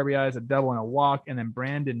homer, 3 RBIs, a double, and a walk. And then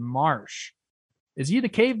Brandon Marsh. Is he the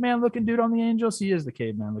caveman looking dude on the Angels? He is the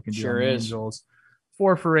caveman looking dude on the Angels.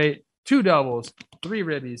 4 for 8, 2 doubles, 3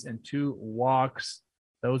 ribbies, and 2 walks.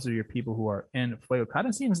 Those are your people who are in Fuego. Kind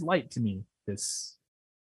of seems light to me this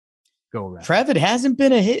go around. Trev, it hasn't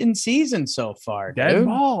been a hitting season so far. Dead dude.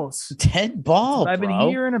 balls. Dead ball. I've been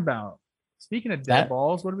hearing about. Speaking of dead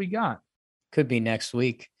balls, what do we got? Could be next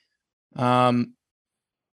week. I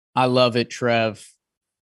love it, Trev.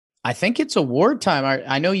 I think it's award time.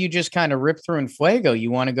 I know you just kind of ripped through in Fuego.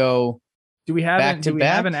 You want to go? Do we have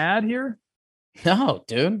an ad here? No,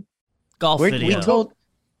 dude. Golf video.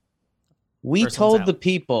 We told the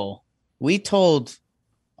people. We told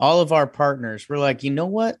all of our partners. We're like, you know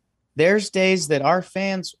what? There's days that our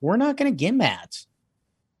fans, we're not going to give ads.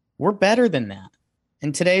 We're better than that.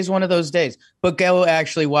 And today's one of those days. But go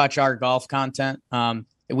actually watch our golf content.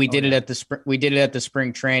 We did it at the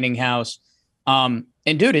spring training house. And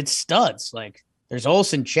dude, it's studs. Like there's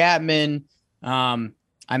Olson Chapman.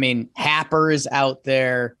 Happer is out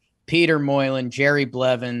there. Peter Moylan, Jerry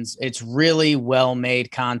Blevins. It's really well-made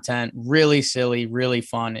content, really silly, really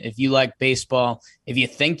fun. If you like baseball, if you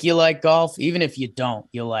think you like golf, even if you don't,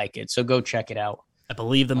 you'll like it. So go check it out. I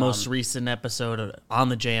believe the most recent episode on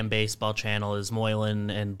the JM Baseball channel is Moylan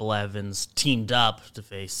and Blevins teamed up to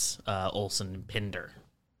face Olson and Pinder.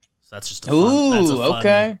 So that's just a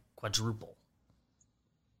fun quadruple.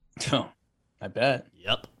 Oh, I bet.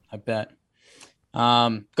 Yep. I bet.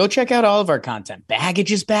 Go check out all of our content.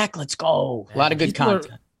 Baggage is back. Let's go. A lot of good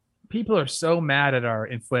content. People are so mad at our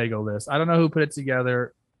Infuego list. I don't know who put it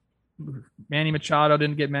together. Manny Machado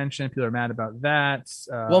didn't get mentioned. People are mad about that.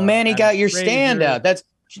 Well, Manny got your standout. That's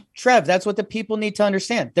Trev. That's what the people need to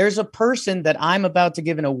understand. There's a person that I'm about to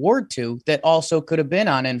give an award to that also could have been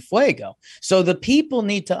on Infuego. So the people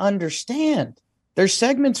need to understand there's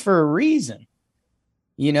segments for a reason.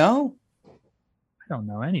 You know? I don't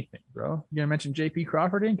know anything, bro. You gonna mention JP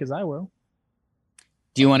Crawford in? Because I will.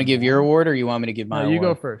 Do you want to give your award or you want me to give my award? You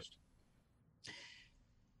go first.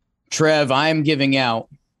 Trev, I am giving out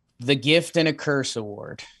the Gift and a Curse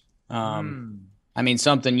Award.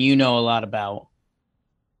 Something you know a lot about.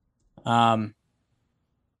 Trev,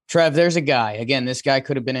 there's a guy. Again, this guy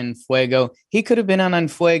could have been in Fuego. He could have been on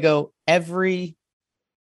Fuego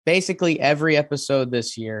basically every episode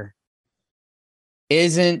this year.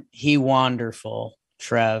 Isn't he wonderful,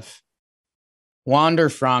 Trev? Wander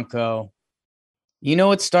Franco. You know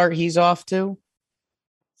what start he's off to?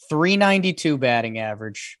 392 batting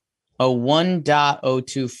average, a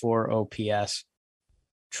 1.024 OPS.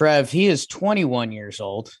 Trev, he is 21 years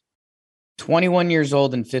old. 21 years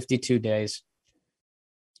old in 52 days.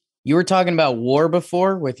 You were talking about WAR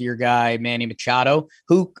before with your guy, Manny Machado,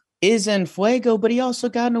 who is en fuego, but he also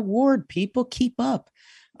got an award. People keep up.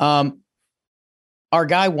 Our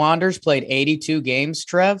guy Wanders played 82 games,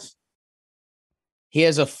 Trev. He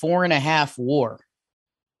has a 4.5 WAR.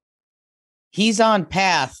 He's on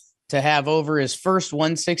path to have over his first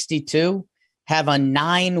 162, have a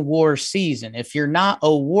 9 WAR season. If you're not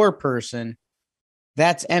a WAR person,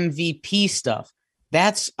 that's MVP stuff.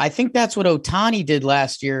 I think that's what Ohtani did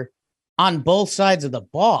last year on both sides of the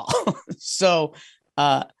ball. So,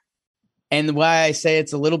 and why I say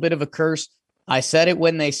it's a little bit of a curse, I said it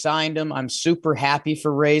when they signed him. I'm super happy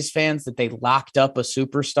for Rays fans that they locked up a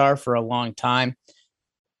superstar for a long time.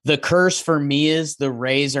 The curse for me is the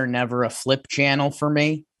Rays are never a flip channel for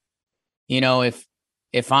me. You know, if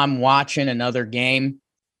I'm watching another game,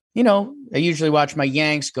 you know, I usually watch my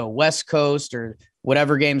Yanks go West Coast or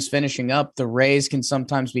whatever game's finishing up. The Rays can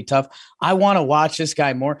sometimes be tough. I want to watch this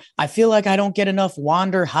guy more. I feel like I don't get enough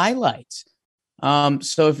Wander highlights.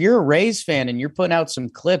 So if you're a Rays fan and you're putting out some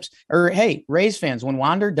clips, or hey, Rays fans, when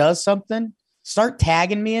Wander does something, start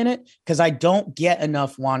tagging me in it, because I don't get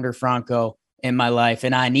enough Wander Franco in my life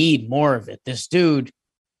and I need more of it. This dude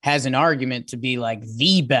has an argument to be like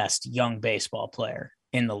the best young baseball player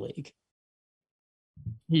in the league.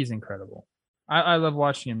 He's incredible. I love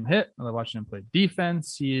watching him hit. I love watching him play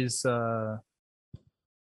defense. He's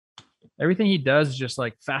everything he does is just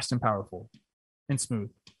like fast and powerful and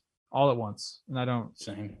smooth all at once. And I don't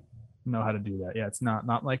know how to do that. Yeah, it's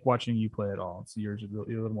not like watching you play at all. So you're a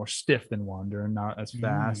little more stiff than Wander and not as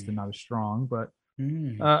fast and not as strong. But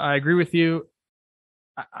I agree with you.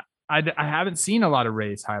 I haven't seen a lot of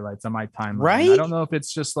Rays highlights on my timeline. Right? I don't know if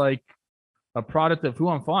it's just like a product of who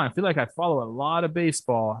I'm following. I feel like I follow a lot of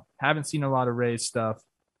baseball, haven't seen a lot of Rays stuff.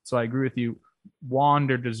 So I agree with you.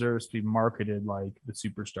 Wander deserves to be marketed like the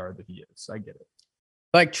superstar that he is. I get it.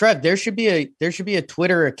 Like Trev, there should be a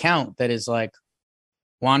Twitter account that is like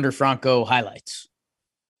Wander Franco highlights,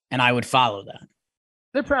 and I would follow that.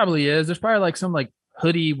 There probably is. There's probably like some like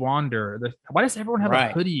hoodie Wander. Why does everyone have a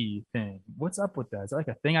hoodie thing? What's up with that? Is that like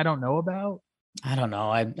a thing I don't know about? I don't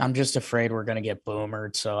know. I'm just afraid we're gonna get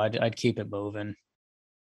boomered, so I'd keep it moving.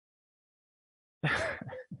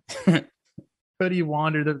 Hoodie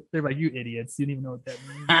Wander. They're like, you idiots. You don't even know what that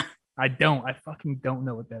means. I fucking don't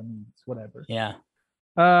know what that means. Whatever. Yeah.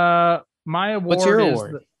 My award What's your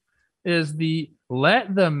award? Is the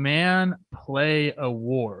Let the Man Play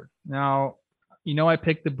award. Now, you know, I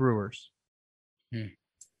picked the Brewers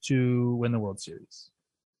to win the World Series.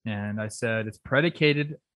 And I said it's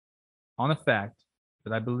predicated on the fact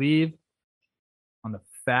that I believe. That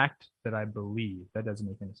doesn't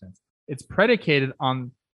make any sense. It's predicated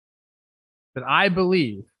on that I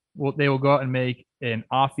believe they will go out and make an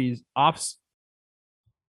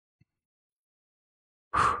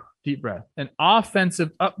deep breath, an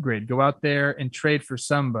offensive upgrade. Go out there and trade for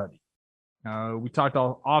somebody. We talked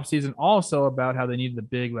all offseason also about how they needed a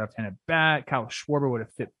big left-handed bat. Kyle Schwarber would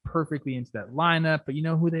have fit perfectly into that lineup, but you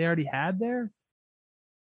know who they already had there?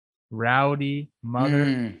 Rowdy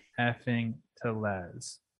mother effing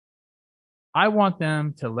Tellez. I want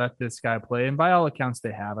them to let this guy play, and by all accounts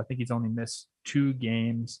they have. I think he's only missed 2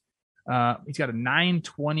 games. He's got a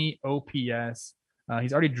 920 OPS.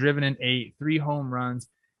 He's already driven in 8, 3 home runs.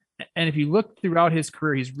 And if you look throughout his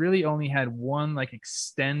career, he's really only had one like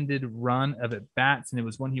extended run of at bats, and it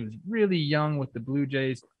was when he was really young with the Blue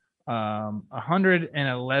Jays.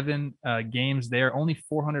 111 games there, only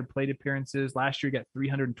 400 plate appearances. Last year, he got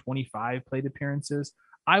 325 plate appearances.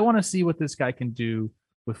 I want to see what this guy can do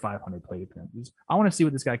with 500 plate appearances. I want to see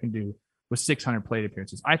what this guy can do with 600 plate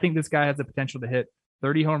appearances. I think this guy has the potential to hit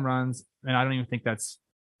 30 home runs, and I don't even think that's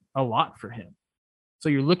a lot for him. So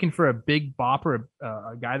you're looking for a big bopper,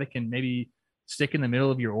 a guy that can maybe stick in the middle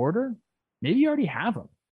of your order. Maybe you already have him.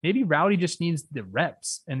 Maybe Rowdy just needs the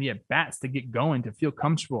reps and the at-bats to get going, to feel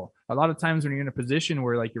comfortable. A lot of times when you're in a position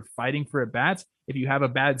where like you're fighting for at-bats, if you have a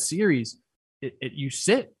bad series, you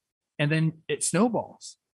sit and then it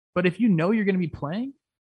snowballs. But if you know you're going to be playing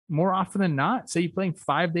more often than not, say you're playing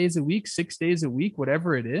 5 days a week, 6 days a week,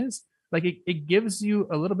 whatever it is, like it gives you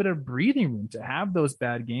a little bit of breathing room to have those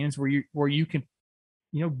bad games where you can,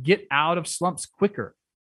 get out of slumps quicker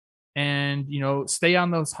and, stay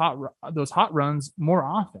on those hot runs more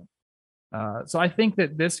often. So I think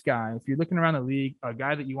that this guy, if you're looking around the league, a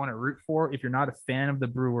guy that you want to root for, if you're not a fan of the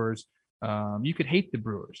Brewers, you could hate the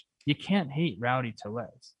Brewers. You can't hate Rowdy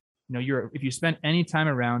Tellez. If you spend any time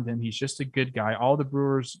around him, he's just a good guy. All the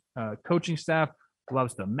Brewers coaching staff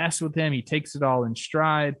loves to mess with him. He takes it all in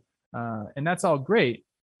stride, and that's all great.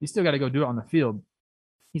 You still got to go do it on the field.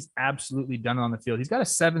 He's absolutely done it on the field. He's got a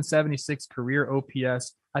 776 career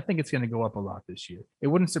OPS. I think it's going to go up a lot this year. It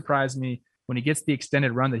wouldn't surprise me when he gets the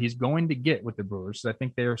extended run that he's going to get with the Brewers. So I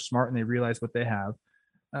think they're smart and they realize what they have.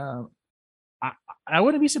 I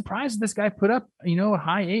wouldn't be surprised if this guy put up, a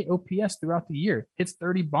high 8 OPS throughout the year, hits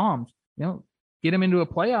 30 bombs, get him into a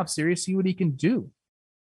playoff series, see what he can do.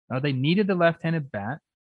 They needed the left-handed bat.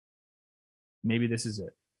 Maybe this is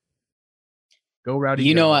it. Go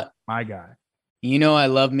Rowdy. My guy. I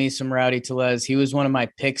love me some Rowdy Tellez. He was one of my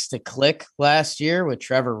picks to click last year with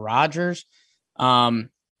Trevor Rogers. And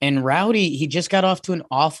Rowdy, he just got off to an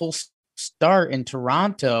awful start in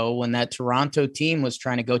Toronto when that Toronto team was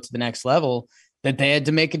trying to go to the next level, that they had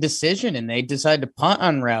to make a decision and they decided to punt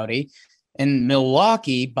on Rowdy. And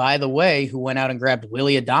Milwaukee, by the way, who went out and grabbed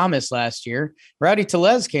Willy Adames last year, Rowdy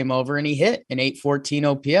Tellez came over and he hit an 814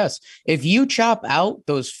 OPS. If you chop out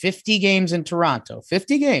those 50 games in Toronto,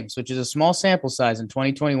 50 games, which is a small sample size in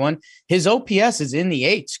 2021, his OPS is in the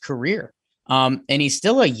 8s career. And he's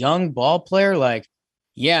still a young ball player.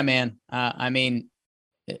 Yeah, man.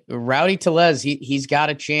 Rowdy Tellez, he's got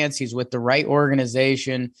a chance. He's with the right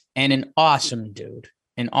organization and an awesome dude.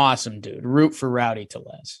 Root for Rowdy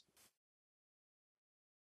Tellez.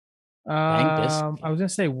 I was gonna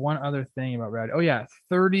say one other thing about Rowdy. Oh yeah,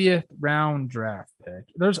 30th round draft pick.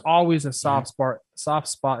 There's always a soft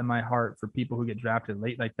spot in my heart for people who get drafted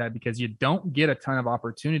late like that, because you don't get a ton of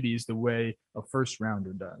opportunities the way a first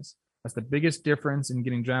rounder does. That's the biggest difference in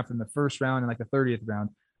getting drafted in the first round and the 30th round.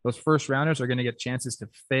 Those first rounders are going to get chances to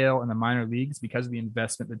fail in the minor leagues because of the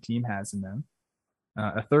investment the team has in them.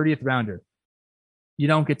 A 30th rounder, you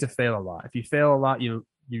don't get to fail a lot. If you fail a lot, you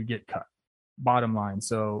get cut. Bottom line.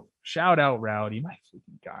 So shout out Rowdy, my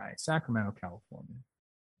freaking guy, Sacramento, California.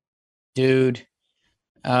 Dude.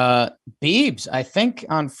 Beebs, I think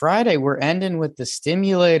on Friday we're ending with the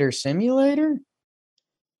Stimulator Simulator.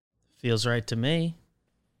 Feels right to me.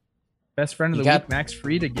 Best friend of the week, Max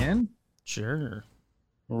Fried again? Sure.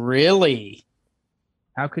 Really?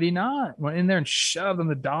 How could he not? Went in there and shoved on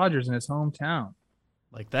the Dodgers in his hometown.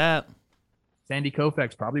 Like that. Sandy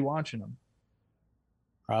Koufax probably watching him.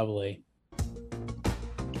 Probably.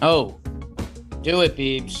 Oh, do it,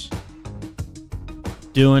 Beebs.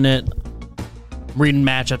 Doing it. Reading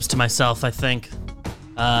matchups to myself, I think.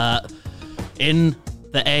 In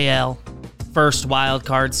the AL, first wild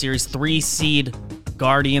card series, 3-seed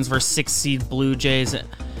Guardians versus 6-seed Blue Jays. And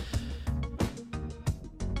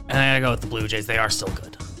I gotta go with the Blue Jays. They are still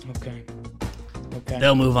good. Okay.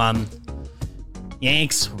 They'll move on.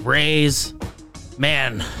 Yanks, Rays.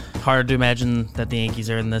 Man, hard to imagine that the Yankees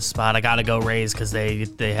are in this spot. I gotta go Rays because they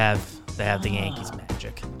have the Yankees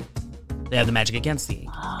magic. They have the magic against the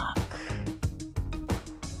Yankees.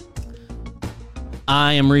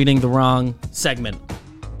 I am reading the wrong segment.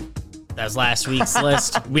 That's last week's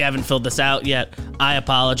list. We haven't filled this out yet. I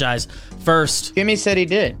apologize. First, Jimmy said he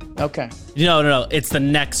did. Okay. No. It's the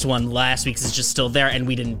next one. Last week's is just still there, and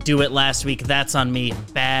we didn't do it last week. That's on me.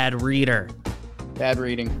 Bad reader. Bad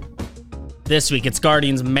reading. This week, it's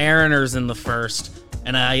Guardians Mariners in the first,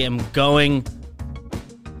 and I am going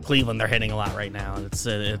Cleveland. They're hitting a lot right now. It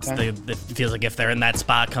feels like if they're in that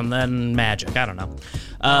spot, come then magic. I don't know.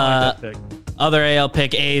 Other AL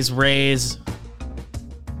pick, A's, Rays.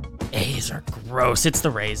 A's are gross. It's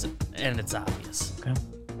the Rays, and it's obvious. Okay.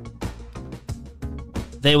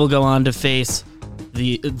 They will go on to face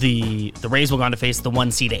the Rays will go on to face the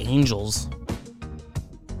 1-seed Angels.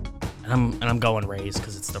 And I'm going Rays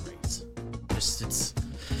because it's the Rays. It's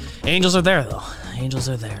Angels are there though. Angels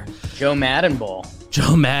are there. Joe Madden Bowl,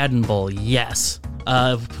 yes.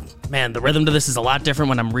 Man, the rhythm to this is a lot different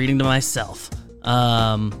when I'm reading to myself. So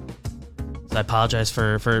I apologize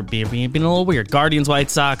for being a little weird. Guardians,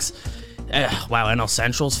 White Sox. Wow, NL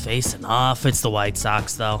Central's facing off. It's the White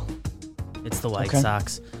Sox though. It's the White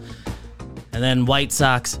Sox. And then White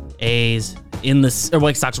Sox, A's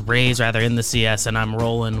White Sox Rays rather in the CS, and I'm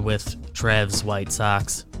rolling with Trev's White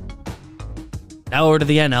Sox. Now over to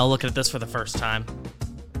the NL, looking at this for the first time.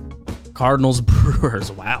 Cardinals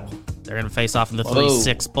Brewers. Wow. They're going to face off in the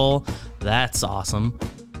 3-6 bowl. That's awesome.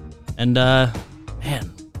 And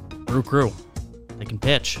man, Brew Crew. They can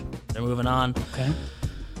pitch. They're moving on. Okay.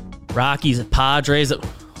 Rockies, Padres.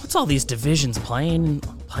 What's all these divisions playing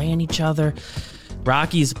each other?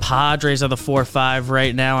 Rockies, Padres are the 4-5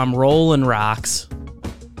 right now. I'm rolling Rocks.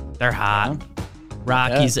 They're hot.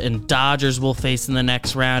 Rockies and Dodgers will face in the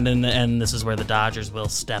next round, and this is where the Dodgers will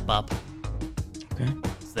step up. Okay.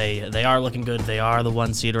 They are looking good. They are the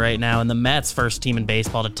 1 seed right now, and the Mets, first team in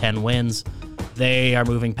baseball to 10 wins. They are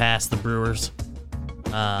moving past the Brewers.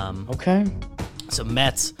 Okay. So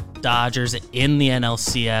Mets, Dodgers in the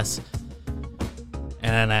NLCS,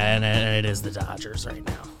 and it is the Dodgers right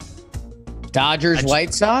now. Dodgers,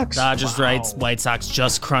 White Sox? Dodgers, White Sox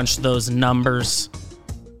just crunched those numbers.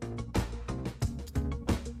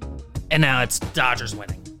 And now it's Dodgers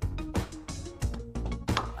winning.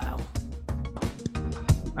 Wow.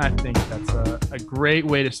 I think that's a great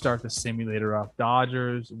way to start the simulator off.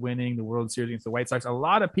 Dodgers winning the World Series against the White Sox. A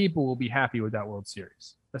lot of people will be happy with that World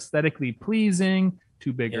Series. Aesthetically pleasing,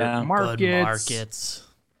 two bigger markets. Good markets.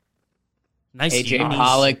 Nice. AJ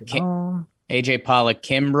Pollock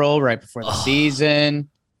Kimbrel right before the season.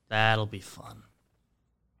 That'll be fun.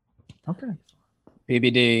 Okay.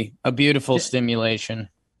 BBD, a beautiful stimulation.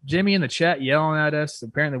 Jimmy in the chat yelling at us.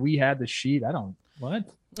 Apparently we had the sheet. What?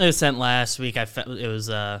 It was sent last week. It's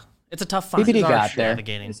a tough find. BBD got there.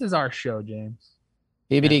 This is our show, James.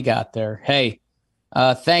 BBD got there. Hey,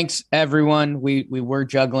 thanks everyone. We were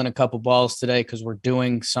juggling a couple balls today because we're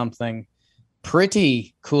doing something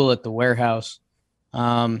pretty cool at the warehouse.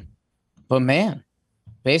 But man,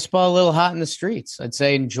 baseball a little hot in the streets. I'd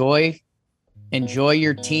say enjoy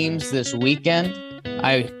your teams this weekend.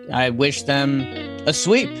 I wish them a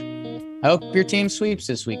sweep. I hope your team sweeps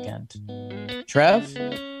this weekend. Trev?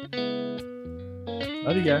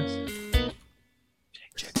 Love you guys.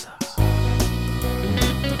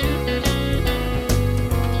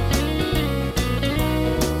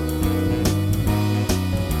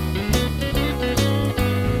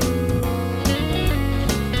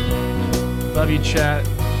 Love you, chat.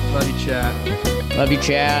 Love you, chat. Love you,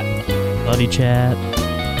 chat. Love you, chat.